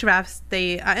these giraffes,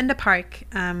 they are in the park,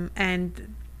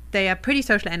 and they are pretty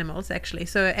social animals, actually.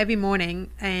 So every morning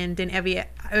and then every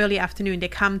early afternoon, they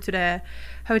come to the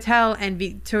hotel,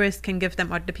 and tourists can give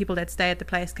them, or the people that stay at the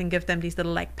place can give them these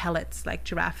little like pellets, like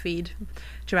giraffe feed.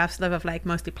 Giraffes live off like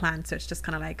mostly plants, so it's just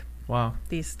kind of like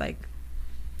these like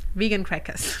vegan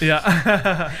crackers.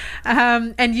 Yeah.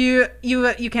 And you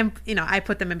can, I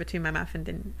put them in between my mouth, and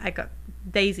then I got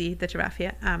Daisy, the giraffe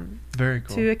here, very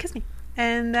cool, to kiss me.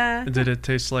 And did it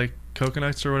taste like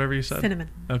coconuts or whatever you said? Cinnamon.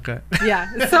 Okay.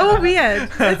 Yeah, it's so weird.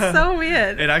 It's so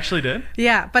weird. It actually did?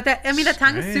 Yeah, but the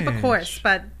tongue is super coarse,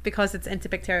 but because it's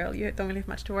antibacterial, you don't really have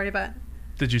much to worry about.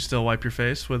 Did you still wipe your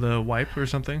face with a wipe or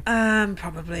something?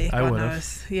 Probably. I God would've.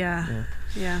 knows. Yeah.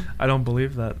 I don't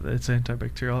believe that it's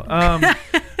antibacterial.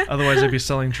 Otherwise, I'd be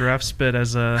selling giraffe spit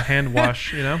as a hand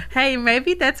wash. You know. Hey,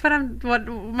 maybe that's what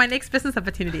my next business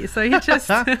opportunity is. So you just.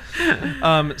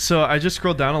 So I just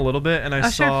scrolled down a little bit and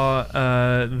I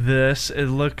saw this. It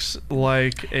looks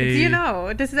like a. Do you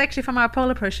know this is actually from our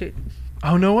Polar Pro shoot?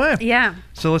 Oh, no way. Yeah.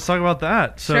 So let's talk about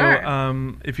that. So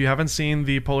Sure. If you haven't seen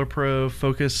the Polar Pro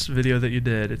Focus video that you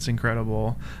did, it's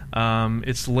incredible.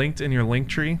 It's linked in your link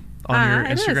tree on your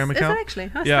Instagram account. Is it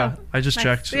actually? Oh, yeah, so. I just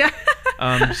checked. Yeah.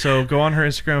 So go on her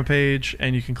Instagram page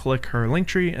and you can click her link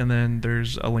tree and then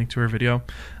there's a link to her video.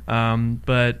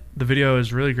 But the video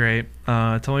is really great.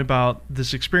 Tell me about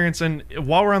this experience. And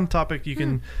while we're on the topic, you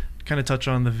can kind of touch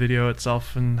on the video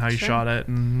itself and how you shot it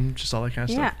and just all that kind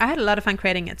of stuff. Yeah, I had a lot of fun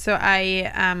creating it. So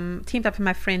I teamed up with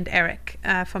my friend Eric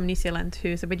from New Zealand,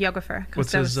 who's a videographer.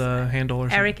 What's his handle or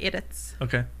something? Eric Edits.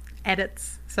 Okay.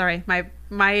 Edits. Sorry,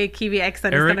 my Kiwi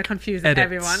accent Eric is going to confuse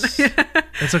everyone.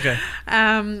 It's okay.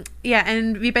 Yeah,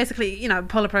 and we basically,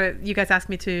 Polar Pro, you guys asked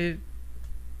me to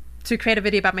create a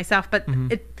video about myself, but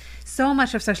so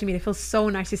much of social media feels so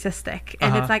narcissistic,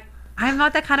 and it's like, I'm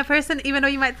not that kind of person, even though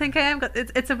you might think I am.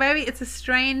 It's a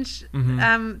strange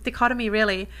dichotomy,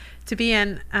 really, to be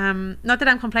in. Not that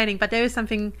I'm complaining, but there is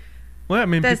something. Well, I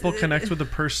mean, people connect with a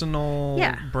personal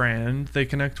brand. They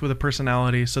connect with a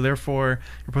personality. So therefore,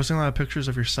 you're posting a lot of pictures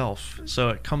of yourself. So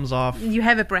it comes off. You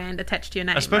have a brand attached to your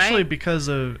name, especially right? because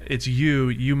of it's you.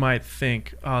 You might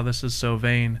think, oh, this is so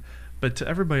vain. But to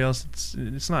everybody else,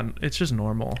 it's not. It's just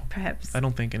normal. Perhaps. I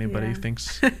don't think anybody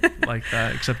thinks like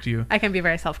that except you. I can be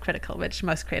very self-critical, which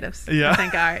most creatives I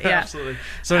think are. Yeah, absolutely.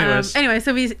 So, anyways,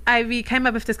 so we came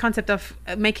up with this concept of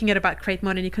making it about create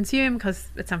more than you consume, because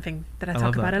it's something that I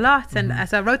talk about a lot. And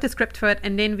so I wrote the script for it,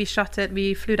 and then we shot it.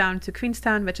 We flew down to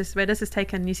Queenstown, which is where this is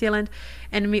taken, New Zealand,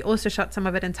 and we also shot some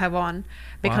of it in Taiwan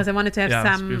because I wanted to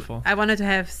have some. I wanted to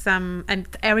have some, and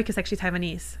Eric is actually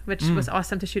Taiwanese, which was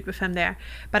awesome to shoot with him there.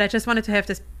 But I just wanted to have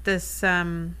this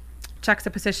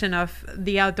juxtaposition of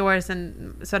the outdoors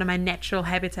and sort of my natural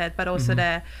habitat, but also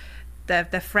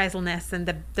the frazzleness and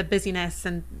the busyness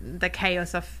and the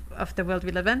chaos of the world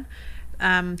we live in,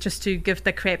 just to give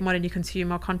the create more than you consume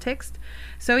more context.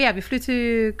 So yeah, we flew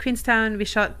to Queenstown. We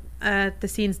shot the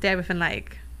scenes there within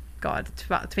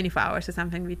about 24 hours or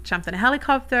something. We jumped in a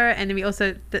helicopter, and then we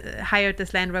also hired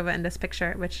this Land Rover in this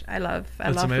picture, which I love. I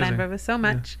love Land Rover so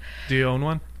much. Yeah. Do you own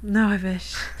one? No, I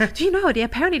wish. Do you know,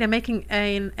 apparently they're making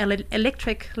an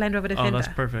electric Land Rover Defender. Oh,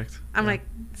 that's perfect. I'm like,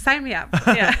 sign me up.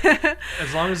 Yeah.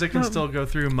 As long as it can still go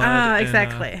through mud.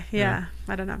 Exactly. Yeah.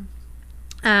 I don't know.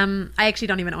 I actually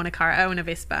don't even own a car. I own a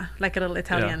Vespa, like a little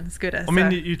Italian scooter. I mean,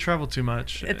 you travel too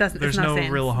much. It doesn't. There's no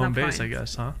real home base, I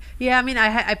guess, huh? Yeah, I mean,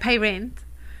 I pay rent.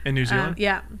 In New Zealand?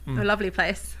 Yeah, a lovely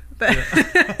place. But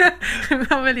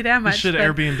not really that much. You should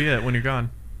Airbnb it when you're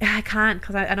gone. Yeah, I can't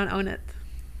because I don't own it.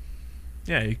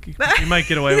 Yeah, you might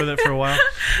get away with it for a while.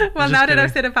 Well, now that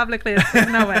I've said it publicly, there's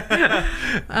no way.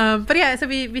 But yeah, so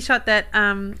we shot that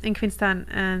in Queenstown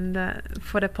and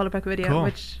for the Polar Pro video,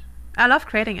 which I love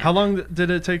creating it. How long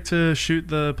did it take to shoot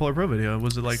the Polar Pro video?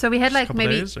 Was it so we had like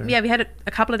maybe days, we had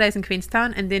a couple of days in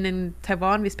Queenstown, and then in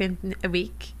Taiwan we spent a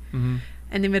week.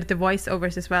 And then with the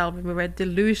voiceovers as well, we were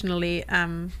delusionally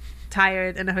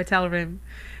tired in a hotel room,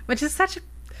 which is such a...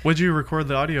 What'd you record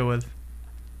the audio with?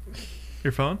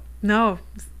 Your phone? No.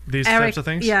 These types of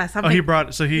things? Yeah. Something. Oh, he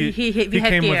brought... So he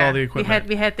came with all the equipment.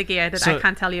 We had the gear that I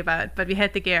can't tell you about, but we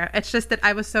had the gear. It's just that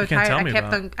I was so tired,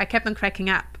 I kept on cracking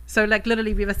up. So like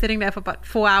literally we were sitting there for about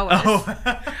 4 hours.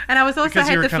 Oh. And I was also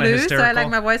had the flu, so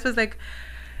my voice was like...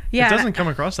 Yeah. It doesn't come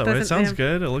across that way. It sounds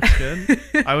good. It looks good.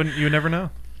 You would never know.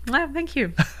 Well, thank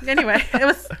you. Anyway, it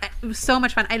was so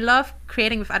much fun. I love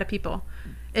creating with other people.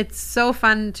 It's so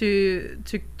fun to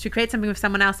create something with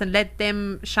someone else and let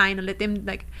them shine and let them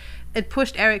it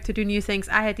pushed Eric to do new things.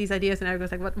 I had these ideas and Eric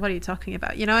was like, what are you talking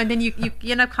about? And then you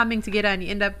end up coming together and you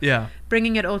end up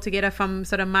bringing it all together from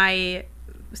sort of my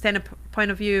standard point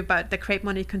of view about the create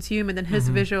money consume and then his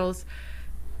visuals.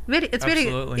 Really, it's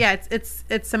Absolutely. Really,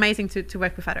 it's amazing to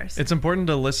work with others. It's important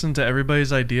to listen to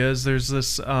everybody's ideas. There's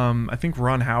this, I think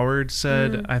Ron Howard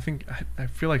said, I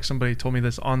feel like somebody told me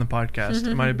this on the podcast.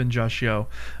 It might have been Josh Yo,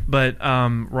 but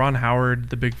Ron Howard,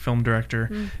 the big film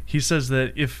director, he says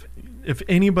that if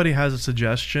anybody has a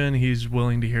suggestion, he's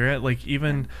willing to hear it. Like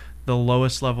even the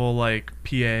lowest level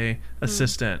PA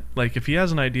assistant, if he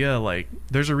has an idea,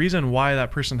 there's a reason why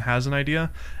that person has an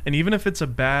idea, and even if it's a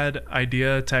bad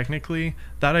idea technically,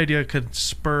 that idea could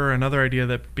spur another idea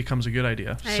that becomes a good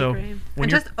idea. I agree. And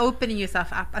just opening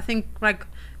yourself up. I think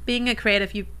being a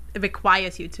creative, it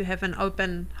requires you to have an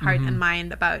open heart and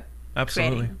mind about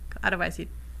Absolutely. creating. Otherwise,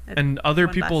 and other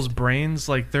won't people's last. brains,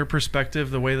 like their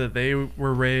perspective, the way that they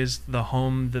were raised, the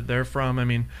home that they're from. I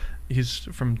mean, he's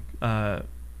from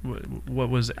what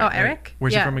was Eric?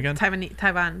 Where's he from again?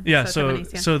 Taiwan. Yeah,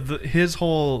 Taiwanese, so his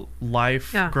whole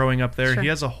life growing up there, sure. he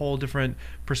has a whole different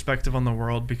perspective on the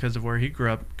world because of where he grew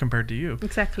up compared to you.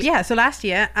 Exactly. Yeah, so last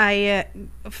year I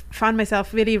found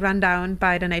myself really run down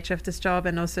by the nature of this job,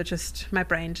 and also just my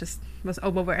brain just was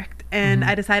overworked, and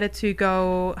I decided to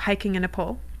go hiking in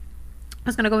Nepal. I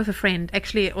was going to go with a friend,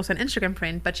 actually also an Instagram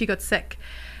friend, but she got sick.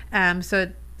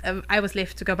 So I was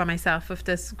left to go by myself with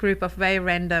this group of very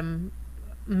random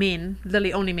men,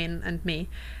 literally only men and me,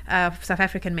 South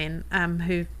African men,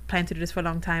 who planned to do this for a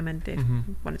long time, and they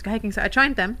wanted to go hiking. So I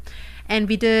joined them, and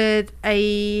we did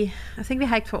I think we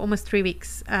hiked for almost 3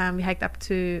 weeks. We hiked up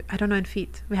to, I don't know in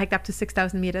feet, we hiked up to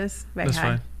 6,000 meters. Very That's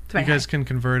high. fine. You guys can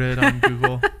convert it on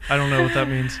Google. I don't know what that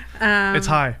means. It's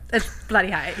high. It's bloody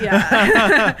high,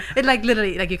 yeah. It like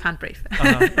literally, like you can't breathe.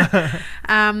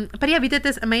 But yeah, we did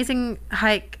this amazing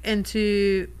hike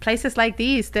into places like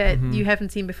these that you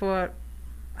haven't seen before.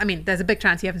 I mean, there's a big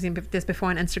chance you haven't seen this before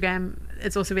on Instagram.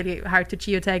 It's also really hard to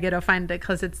geotag it or find it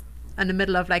because it's in the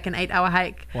middle of like an 8-hour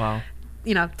hike. Wow.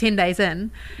 10 days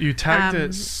in. You tagged it.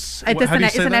 It's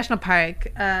a national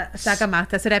park,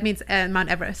 Sagarmatha. So that means Mount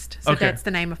Everest. So that's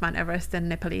the name of Mount Everest in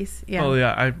Nepalese. Yeah. Oh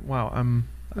yeah. I'm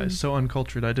so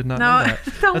uncultured. I did not No, know that.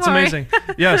 don't That's worry. amazing.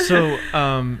 Yeah. So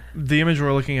the image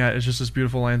we're looking at is just this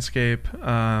beautiful landscape,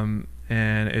 and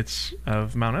it's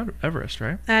of Mount Everest,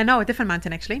 right? No, a different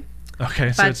mountain actually.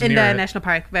 Okay, so But it's in near the it. national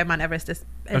park where Mount Everest is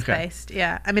Okay. based.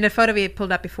 Yeah. I mean, the photo we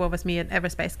pulled up before was me at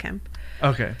Everest Base Camp.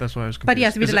 Okay, that's why I was confused. But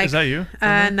yes, we did like. Is that you?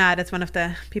 Nah, that's one of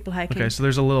the people hiking. Okay, so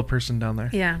there's a little person down there.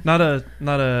 Yeah. Not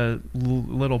a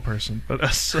little person, but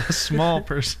a small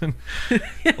person.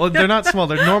 Well, they're not small.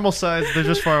 They're normal size. They're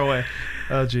just far away.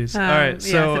 Oh, jeez. All right.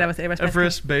 So that was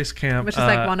Everest Base Camp, which is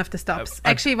like one of the stops.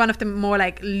 Actually, one of the more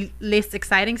like less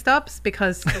exciting stops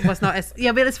because it was not as.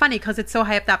 Yeah, but it's funny because it's so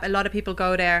hyped up. A lot of people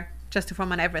go there just to form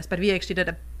Mount Everest, but we actually did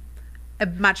a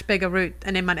much bigger route,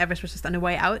 and then Mount Everest was just on the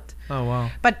way out. Oh wow.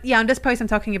 But yeah, on this post I'm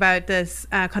talking about this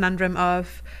conundrum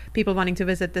of people wanting to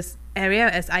visit this area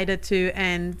as I did too,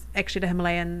 and actually the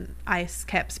Himalayan ice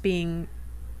caps being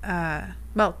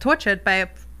tortured by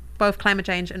both climate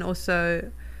change and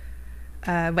also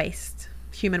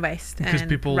human waste because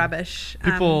and rubbish.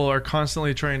 People are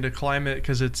constantly trying to climb it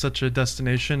because it's such a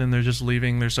destination, and they're just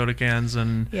leaving their soda cans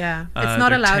and it's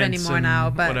not allowed anymore now.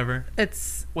 But whatever.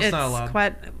 It's not allowed?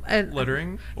 Quite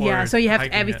Littering. Yeah, so you have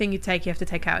hiking everything you have to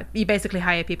take out. You basically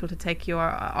hire people to take your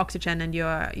oxygen and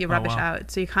your rubbish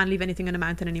out, so you can't leave anything on the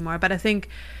mountain anymore. But I think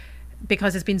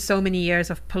because it's been so many years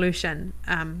of pollution,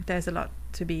 there's a lot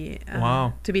to be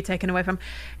taken away from.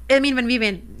 I mean, when we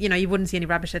went, you wouldn't see any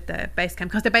rubbish at the base camp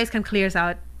because the base camp clears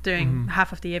out during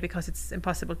half of the year because it's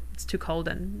impossible. It's too cold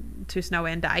and too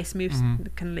snowy, and the ice moves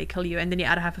can really kill you. And then the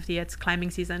other half of the year it's climbing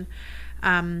season,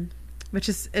 which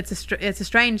is it's a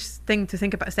strange thing to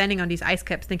think about, standing on these ice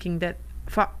caps, thinking that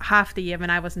for half the year, when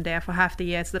I wasn't there, for half the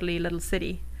year it's literally a little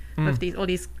city with all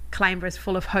these climbers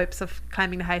full of hopes of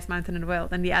climbing the highest mountain in the world,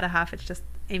 and the other half it's just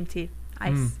empty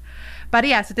ice. But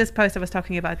yeah, so this post I was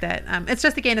talking about that. It's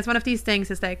just, again, it's one of these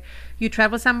things. It's like you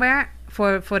travel somewhere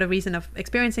for the reason of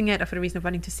experiencing it or for the reason of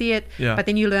wanting to see it, but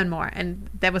then you learn more, and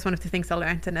that was one of the things I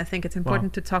learned, and I think it's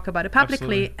important to talk about it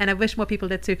publicly. Absolutely. And I wish more people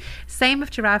did too. Same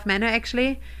with Giraffe Manor,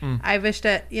 actually. I wish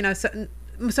that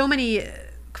so many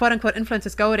quote unquote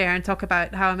influencers go there and talk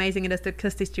about how amazing it is to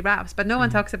kiss these giraffes, but no one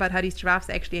talks about how these giraffes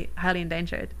are actually highly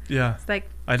endangered. Yeah, it's like,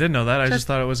 I didn't know that. I just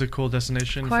thought it was a cool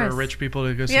destination for rich people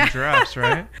to go see giraffes,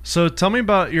 right? So tell me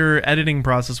about your editing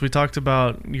process. We talked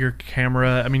about your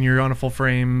camera. I mean, you're on a full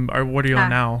frame. Or what are you on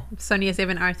now? Sony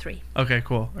A7R3. Okay,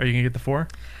 cool. Are you gonna get the 4?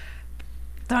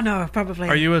 Don't know, probably.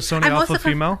 Are you a Sony Alpha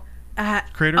female?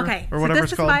 Creator or whatever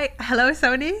it's called. Hello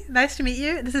Sony, nice to meet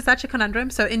you. This is such a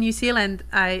conundrum. So in New Zealand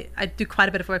I do quite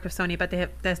a bit of work with Sony, but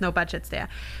there's no budgets there.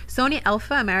 Sony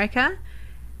Alpha America,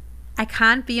 I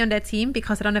can't be on their team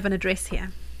because I don't have an address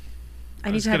here.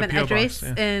 I need to have an address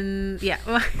in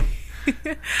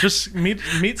just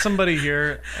meet somebody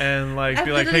here and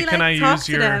be like, hey, can I use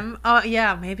your them. Oh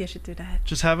yeah, maybe I should do that.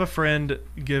 Just have a friend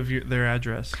give you their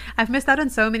address. I've missed out on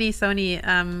so many Sony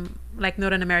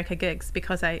Northern America gigs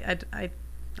because I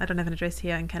don't have an address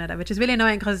here in Canada, which is really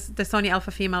annoying because the Sony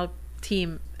Alpha female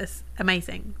team is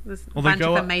amazing. There's a bunch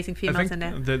of amazing females in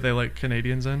there. They like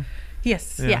Canadians in?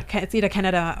 Yes, yeah. It's either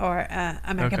Canada or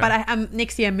America. Okay. But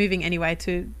next year I'm moving anyway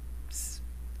to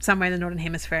somewhere in the Northern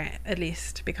Hemisphere at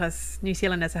least, because New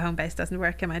Zealand as a home base doesn't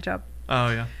work in my job. Oh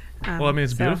yeah. Well, I mean,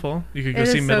 it's beautiful. You could go it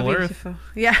see is Middle so Earth. beautiful.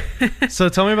 Yeah. So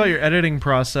tell me about your editing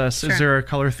process. Sure. Is there a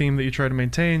color theme that you try to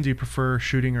maintain? Do you prefer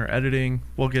shooting or editing?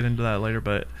 We'll get into that later,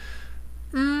 but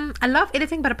I love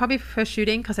editing, but I probably prefer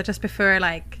shooting because I just prefer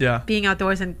like being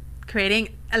outdoors and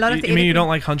creating. A lot of the you mean you don't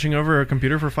like hunching over a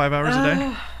computer for 5 hours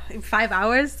a day? 5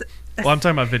 hours? Well, I'm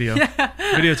talking about video.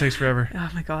 Video takes forever.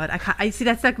 Oh my god, I can't. I see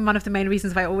that's like one of the main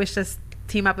reasons why I always just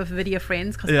team up with video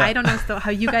friends, because I don't know still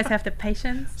how you guys have the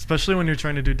patience. Especially when you're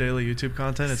trying to do daily YouTube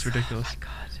content, it's ridiculous. Oh my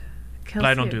god. But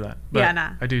I don't do that. But yeah,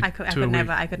 nah. I do. I could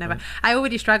never. I could never. I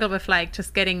already struggle with like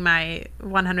just getting my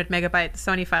 100 megabyte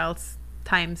Sony files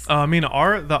times. I mean, the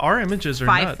R images are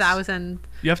 5,000.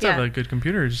 You have to have a good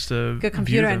computer just to good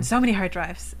computer and so many hard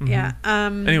drives. Mm-hmm. Yeah.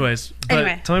 Anyways,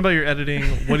 tell me about your editing.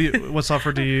 What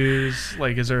software do you use?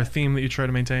 Like, is there a theme that you try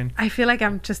to maintain? I feel like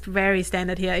I'm just very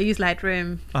standard here. I use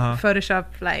Lightroom, Photoshop,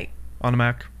 like on a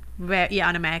Mac.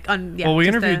 On a Mac. Well, we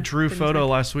interviewed Drew Photo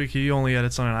last week. He only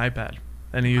edits on an iPad,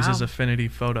 and he uses Affinity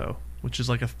Photo, which is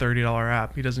like a $30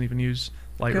 app. He doesn't even use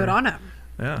Lightroom. Good on him.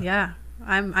 Yeah. Yeah.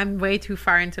 I'm way too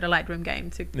far into the Lightroom game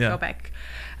to go back.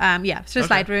 It's just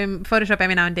Lightroom, Photoshop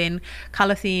every now and then,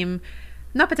 color theme.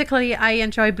 Not particularly. I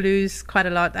enjoy blues quite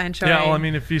a lot. I enjoy. Yeah, well, I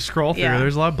mean, if you scroll through,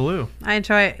 there's a lot of blue. I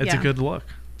enjoy it. It's a good look.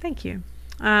 Thank you.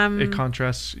 It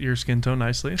contrasts your skin tone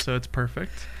nicely, so it's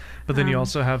perfect. But then you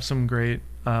also have some great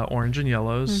orange and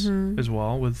yellows as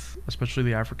well, with especially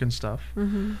the African stuff.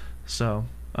 So.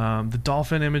 The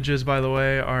dolphin images, by the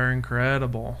way, are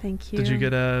incredible. Thank you. Did you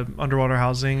get a underwater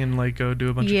housing and like go do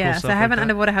a bunch of cool stuff? Yes, I have an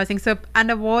underwater housing. So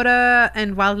underwater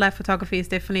and wildlife photography is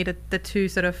definitely the two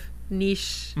sort of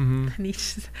niches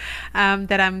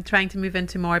that I'm trying to move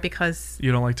into more, because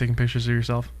you don't like taking pictures of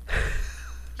yourself.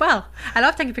 Well, I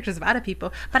love taking pictures of other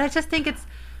people, but I just think it's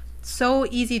so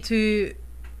easy to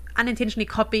unintentionally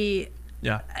copy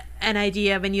an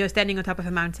idea when you're standing on top of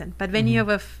a mountain. But when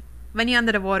when you're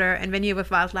under the water and when you're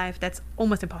with wildlife, that's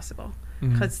almost impossible,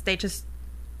 because they're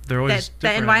always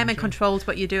the environment controls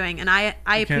what you're doing, and I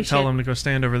appreciate. Can't tell them to go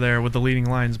stand over there with the leading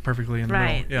lines perfectly in the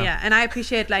middle. Yeah, and I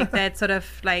appreciate like that sort of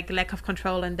like lack of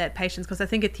control and that patience, because I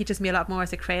think it teaches me a lot more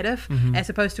as a creative, as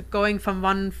opposed to going from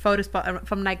one photo spot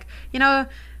from like I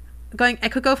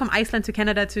could go from Iceland to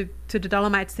Canada to the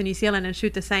Dolomites to New Zealand and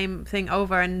shoot the same thing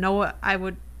over, and know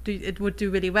it would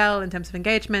do really well in terms of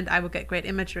engagement. I would get great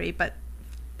imagery, but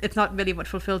it's not really what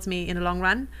fulfills me in the long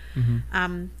run.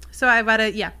 So I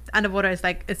rather, underwater is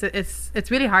like, it's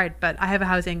really hard, but I have a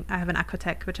housing. I have an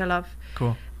Aquatech, which I love.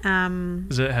 Cool.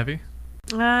 Is it heavy?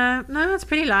 No, it's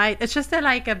pretty light. It's just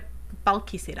a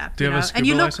bulky setup. Do you have a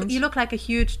scuba license? You look like a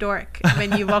huge dork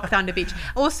when you walk down the beach.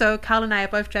 Also, Carl and I are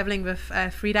both traveling with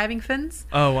freediving fins.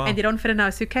 Oh, wow. And they don't fit in our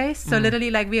suitcase. So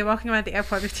literally, like, we are walking around the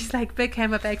airport with these like big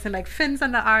hammer bags and like fins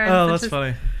on the arms. Oh, that's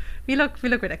funny. We look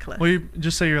ridiculous. Well, you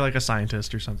just say you're like a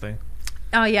scientist or something.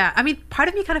 Oh yeah, I mean, part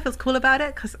of me kind of feels cool about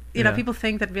it, because know people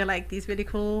think that we're like these really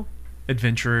cool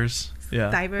adventurers.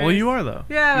 Yeah, divers. Well, you are though.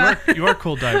 Yeah, you are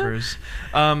cool divers.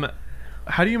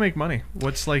 How do you make money?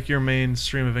 What's like your main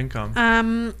stream of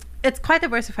income? It's quite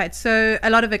diversified. So a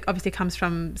lot of it obviously comes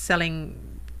from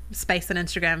selling space on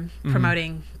Instagram,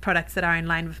 promoting products that are in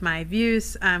line with my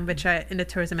views, which are in the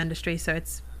tourism industry. So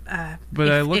it's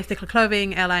ethical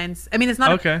clothing, airlines. I mean, it's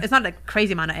not it's not a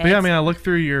crazy amount of ads. But yeah, I mean, I look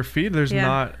through your feed. There's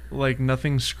not like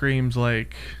nothing screams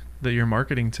like that you're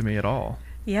marketing to me at all.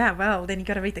 Yeah, well, then you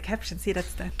got to read the caption. See,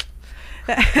 that's the.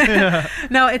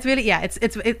 No, it's really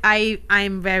it's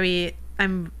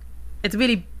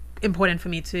really important for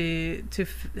me to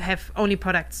have only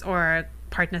products or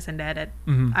partners in there that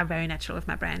are very natural with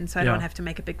my brand, so I don't have to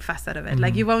make a big fuss out of it.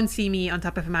 Like, you won't see me on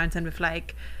top of a mountain with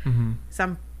like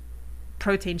some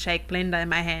protein shake blender in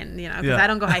my hand, because I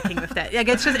don't go hiking with that. Like,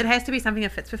 it's just, it has to be something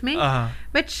that fits with me,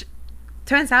 which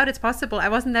turns out it's possible. I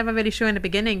wasn't never really sure in the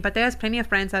beginning, but there's plenty of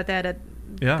brands out there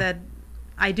that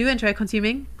I do enjoy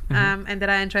consuming and that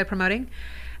I enjoy promoting.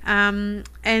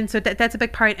 And so that's a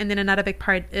big part. And then another big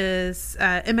part is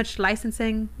image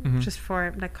licensing, just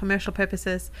for like commercial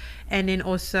purposes, and then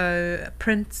also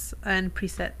prints and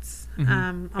presets.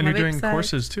 On and you're doing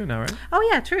courses too now, right? Oh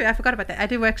yeah, true. I forgot about that. I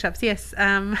do workshops, yes.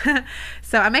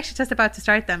 So I'm actually just about to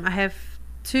start them. I have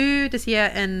 2 this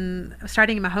year,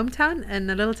 starting in my hometown, in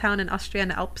a little town in Austria in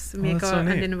the Alps. And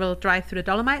then we'll drive through the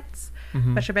Dolomites,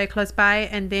 which are very close by.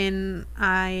 And then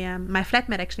my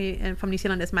flatmate actually from New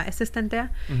Zealand is my assistant there.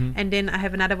 And then I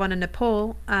have another one in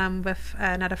Nepal with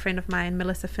another friend of mine,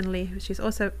 Melissa Finley, she's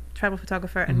also a travel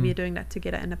photographer, and we're doing that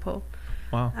together in Nepal.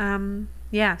 Wow.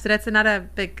 So that's another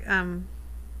big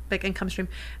big income stream.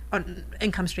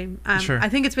 Sure. I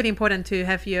think it's really important to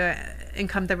have your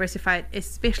income diversified,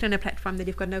 especially on a platform that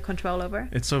you've got no control over.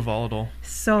 It's so volatile.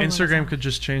 So Instagram volatile. could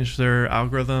just change their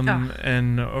algorithm,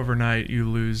 and overnight you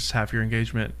lose half your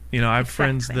engagement. You know, I have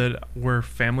friends that were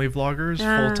family vloggers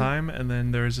full time, and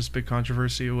then there was this big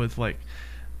controversy with like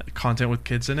content with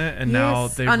kids in it, and now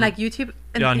they on like YouTube.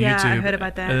 On YouTube, I heard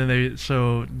about that. And then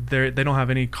they don't have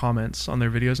any comments on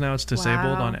their videos now. It's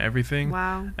disabled on everything.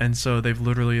 Wow. And so they've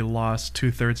literally lost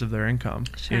 2/3 of their income.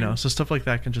 Shame. You know, so stuff like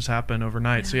that can just happen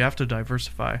overnight. So you have to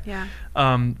diversify. Yeah.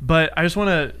 But I just want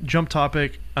to jump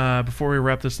topic before we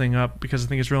wrap this thing up, because I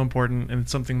think it's real important, and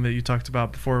it's something that you talked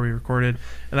about before we recorded,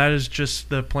 and that is just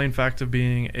the plain fact of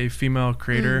being a female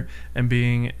creator and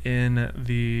being in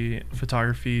the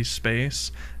photography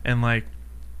space. And like,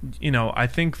 you know, I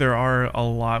think there are a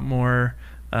lot more,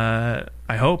 I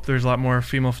hope there's a lot more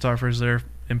female photographers that are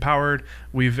empowered.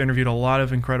 We've interviewed a lot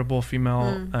of incredible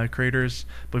female creators,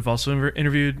 but we've also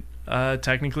interviewed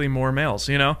technically more males,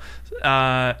 you know.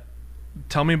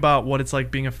 Tell me about what it's like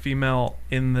being a female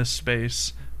in this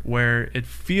space where it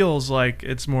feels like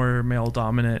it's more male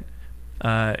dominant,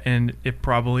 and it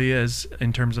probably is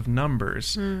in terms of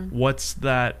numbers. What's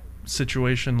that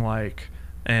situation like?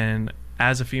 And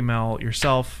as a female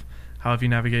yourself, how have you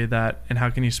navigated that, and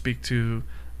how can you speak to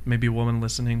maybe a woman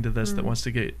listening to this that wants to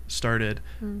get started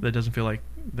that doesn't feel like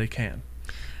they can?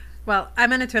 Well,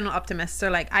 I'm an eternal optimist,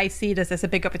 so like I see this as a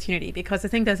big opportunity, because I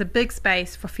think there's a big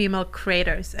space for female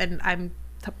creators, and I'm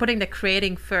putting the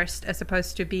creating first as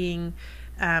opposed to being,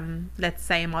 let's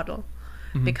say, a model,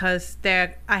 because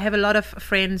I have a lot of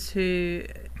friends who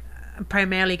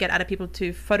primarily get other people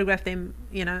to photograph them,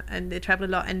 you know, and they travel a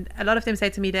lot, and a lot of them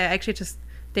say to me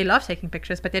they love taking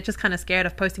pictures, but they're just kind of scared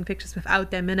of posting pictures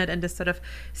without their minute and this sort of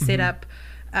set up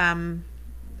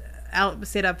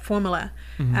formula,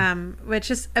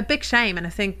 which is a big shame. And I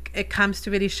think it comes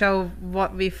to really show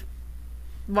what we've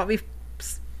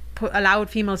allowed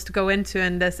females to go into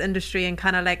in this industry, and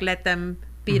kind of like let them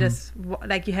be this,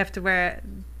 like you have to wear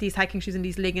these hiking shoes and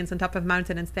these leggings on top of a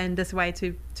mountain and stand this way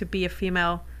to be a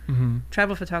female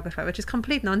travel photographer, which is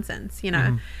complete nonsense, you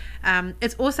know.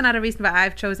 It's also another reason why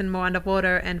I've chosen more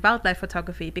underwater and wildlife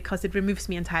photography, because it removes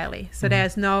me entirely. So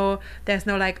there's no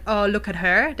like, oh, look at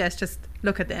her. There's just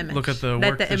look at the image. Look at the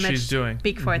work that she's doing.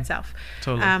 Speak for itself.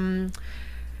 Totally.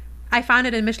 I found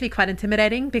it initially quite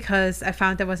intimidating, because I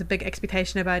found there was a big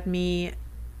expectation about me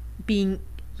being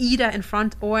either in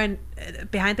front or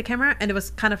behind the camera, and it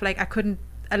was kind of like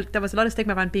there was a lot of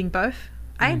stigma around being both.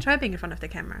 I enjoy being in front of the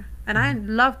camera, and I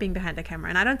love being behind the camera,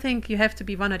 and I don't think you have to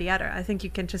be one or the other. I think you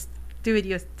can just do it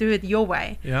your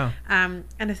way. Yeah. And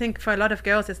I think for a lot of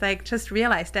girls, it's like, just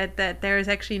realize that there is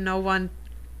actually there's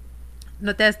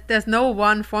no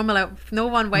one formula, no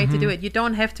one way to do it. You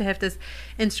don't have to have this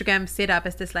Instagram set up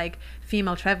as this like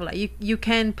female traveler. You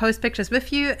can post pictures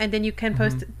with you, and then you can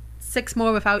post 6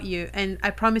 more without you, and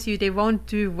I promise you they won't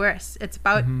do worse. It's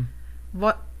about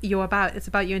what you're about. It's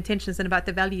about your intentions and about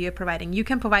the value you're providing. You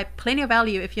can provide plenty of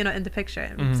value if you're not in the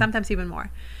picture, sometimes even more.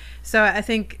 So I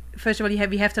think, first of all,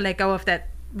 we have to let go of that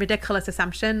ridiculous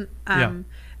assumption and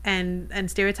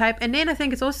stereotype. And then I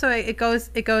think it's also, it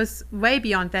goes way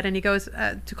beyond that, and it goes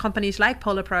to companies like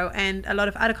Polar Pro and a lot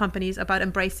of other companies about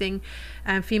embracing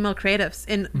female creatives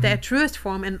in their truest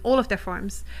form, in all of their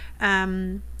forms,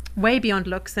 way beyond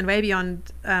looks and way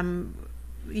beyond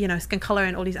skin color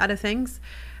and all these other things.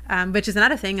 Which is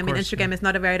another thing. I mean, Instagram is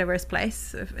not a very diverse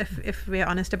place, if we're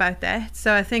honest about that.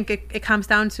 So I think it comes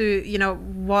down to, you know,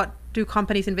 what do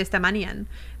companies invest their money in?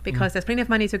 Because there's plenty of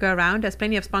money to go around. There's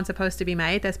plenty of sponsor posts to be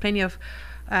made. There's plenty of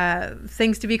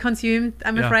things to be consumed,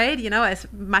 I'm afraid, you know, as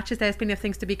much as there's plenty of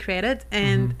things to be created.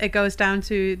 And it goes down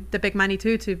to the big money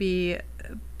too, to be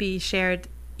shared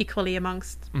equally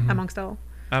amongst all.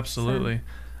 Absolutely.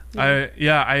 So,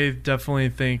 I definitely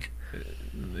think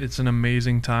it's an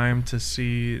amazing time to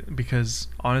see, because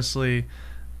honestly,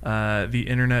 the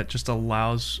internet just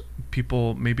allows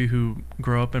people maybe who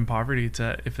grow up in poverty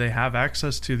to, if they have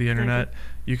access to the internet,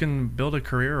 you can build a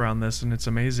career around this, and it's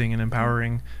amazing and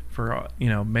empowering for, you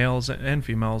know, males and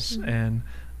females. And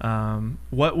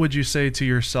what would you say to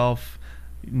yourself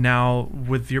now,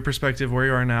 with your perspective where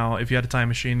you are now, if you had a time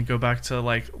machine, go back to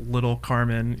like little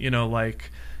Carmen, you know,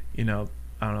 like, you know,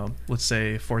 I don't know, let's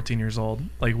say 14 years old,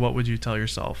 like what would you tell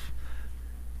yourself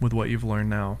with what you've learned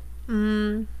now?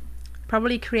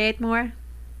 Probably create more.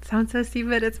 Sounds so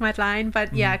stupid, it's my line,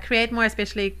 but yeah, create more,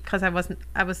 especially because I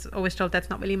was always told that's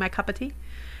not really my cup of tea.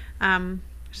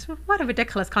 Just, what a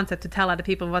ridiculous concept to tell other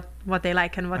people what they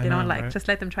like and what they don't like. Right? Just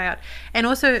let them try out. And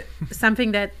also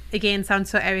something that, again, sounds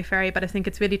so airy-fairy, but I think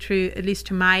it's really true, at least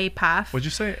to my path. What'd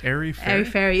you say? Airy-fairy?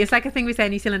 Airy-fairy. It's like a thing we say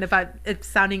in New Zealand about it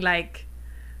sounding like,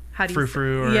 how do you say?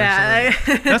 Frou-frou or yeah,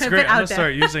 something. That's great. I'm going to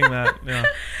start using that. Yeah.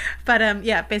 But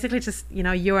yeah, basically just,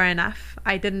 you are enough.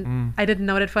 I didn't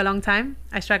know that for a long time.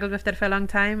 I struggled with that for a long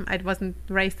time. I wasn't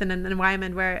raised in an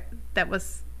environment where that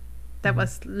was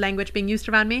language being used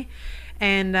around me.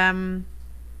 And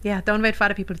don't wait for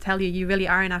other people to tell you really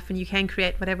are enough and you can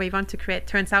create whatever you want to create.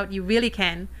 Turns out you really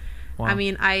can. Wow. I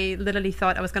mean, I literally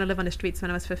thought I was going to live on the streets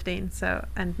when I was 15.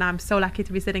 And now I'm so lucky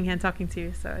to be sitting here and talking to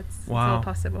you. So it's all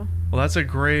possible. Well, that's a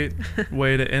great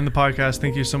way to end the podcast.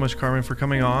 Thank you so much, Carmen, for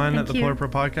coming on the Polar Pro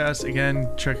Podcast. Again,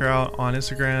 check her out on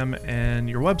Instagram and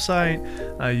your website.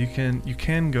 You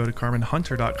can go to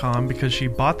carmenhunter.com because she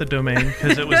bought the domain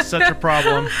because it was such a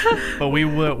problem. But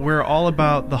we're all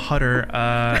about the Hutter,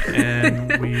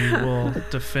 and we will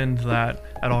defend that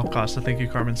at all costs. So thank you,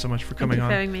 Carmen, so much for coming on.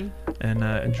 Thank you for having me. And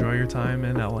enjoy your time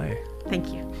in LA.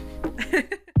 Thank you.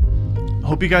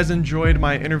 Hope you guys enjoyed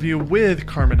my interview with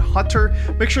Carmen Hutter.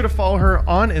 Make sure to follow her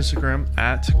on Instagram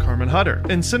at Carmen Hutter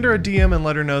and send her a DM and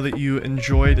let her know that you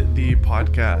enjoyed the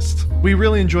podcast. We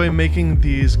really enjoy making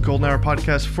these Golden Hour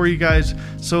podcasts for you guys,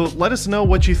 so let us know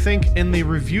what you think in the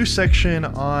review section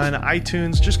on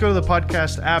iTunes. Just go to the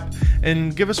podcast app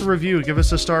and give us a review, give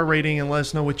us a star rating, and let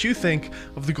us know what you think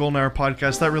of the Golden Hour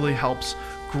podcast. That really helps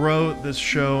grow this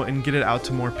show and get it out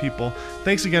to more people.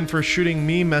 Thanks again for shooting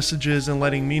me messages and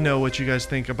letting me know what you guys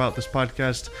think about this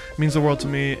podcast. It means the world to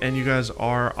me, and you guys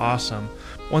are awesome.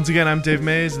 Once again, I'm Dave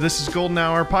Mays. This is Golden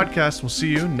Hour Podcast. We'll see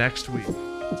you next week.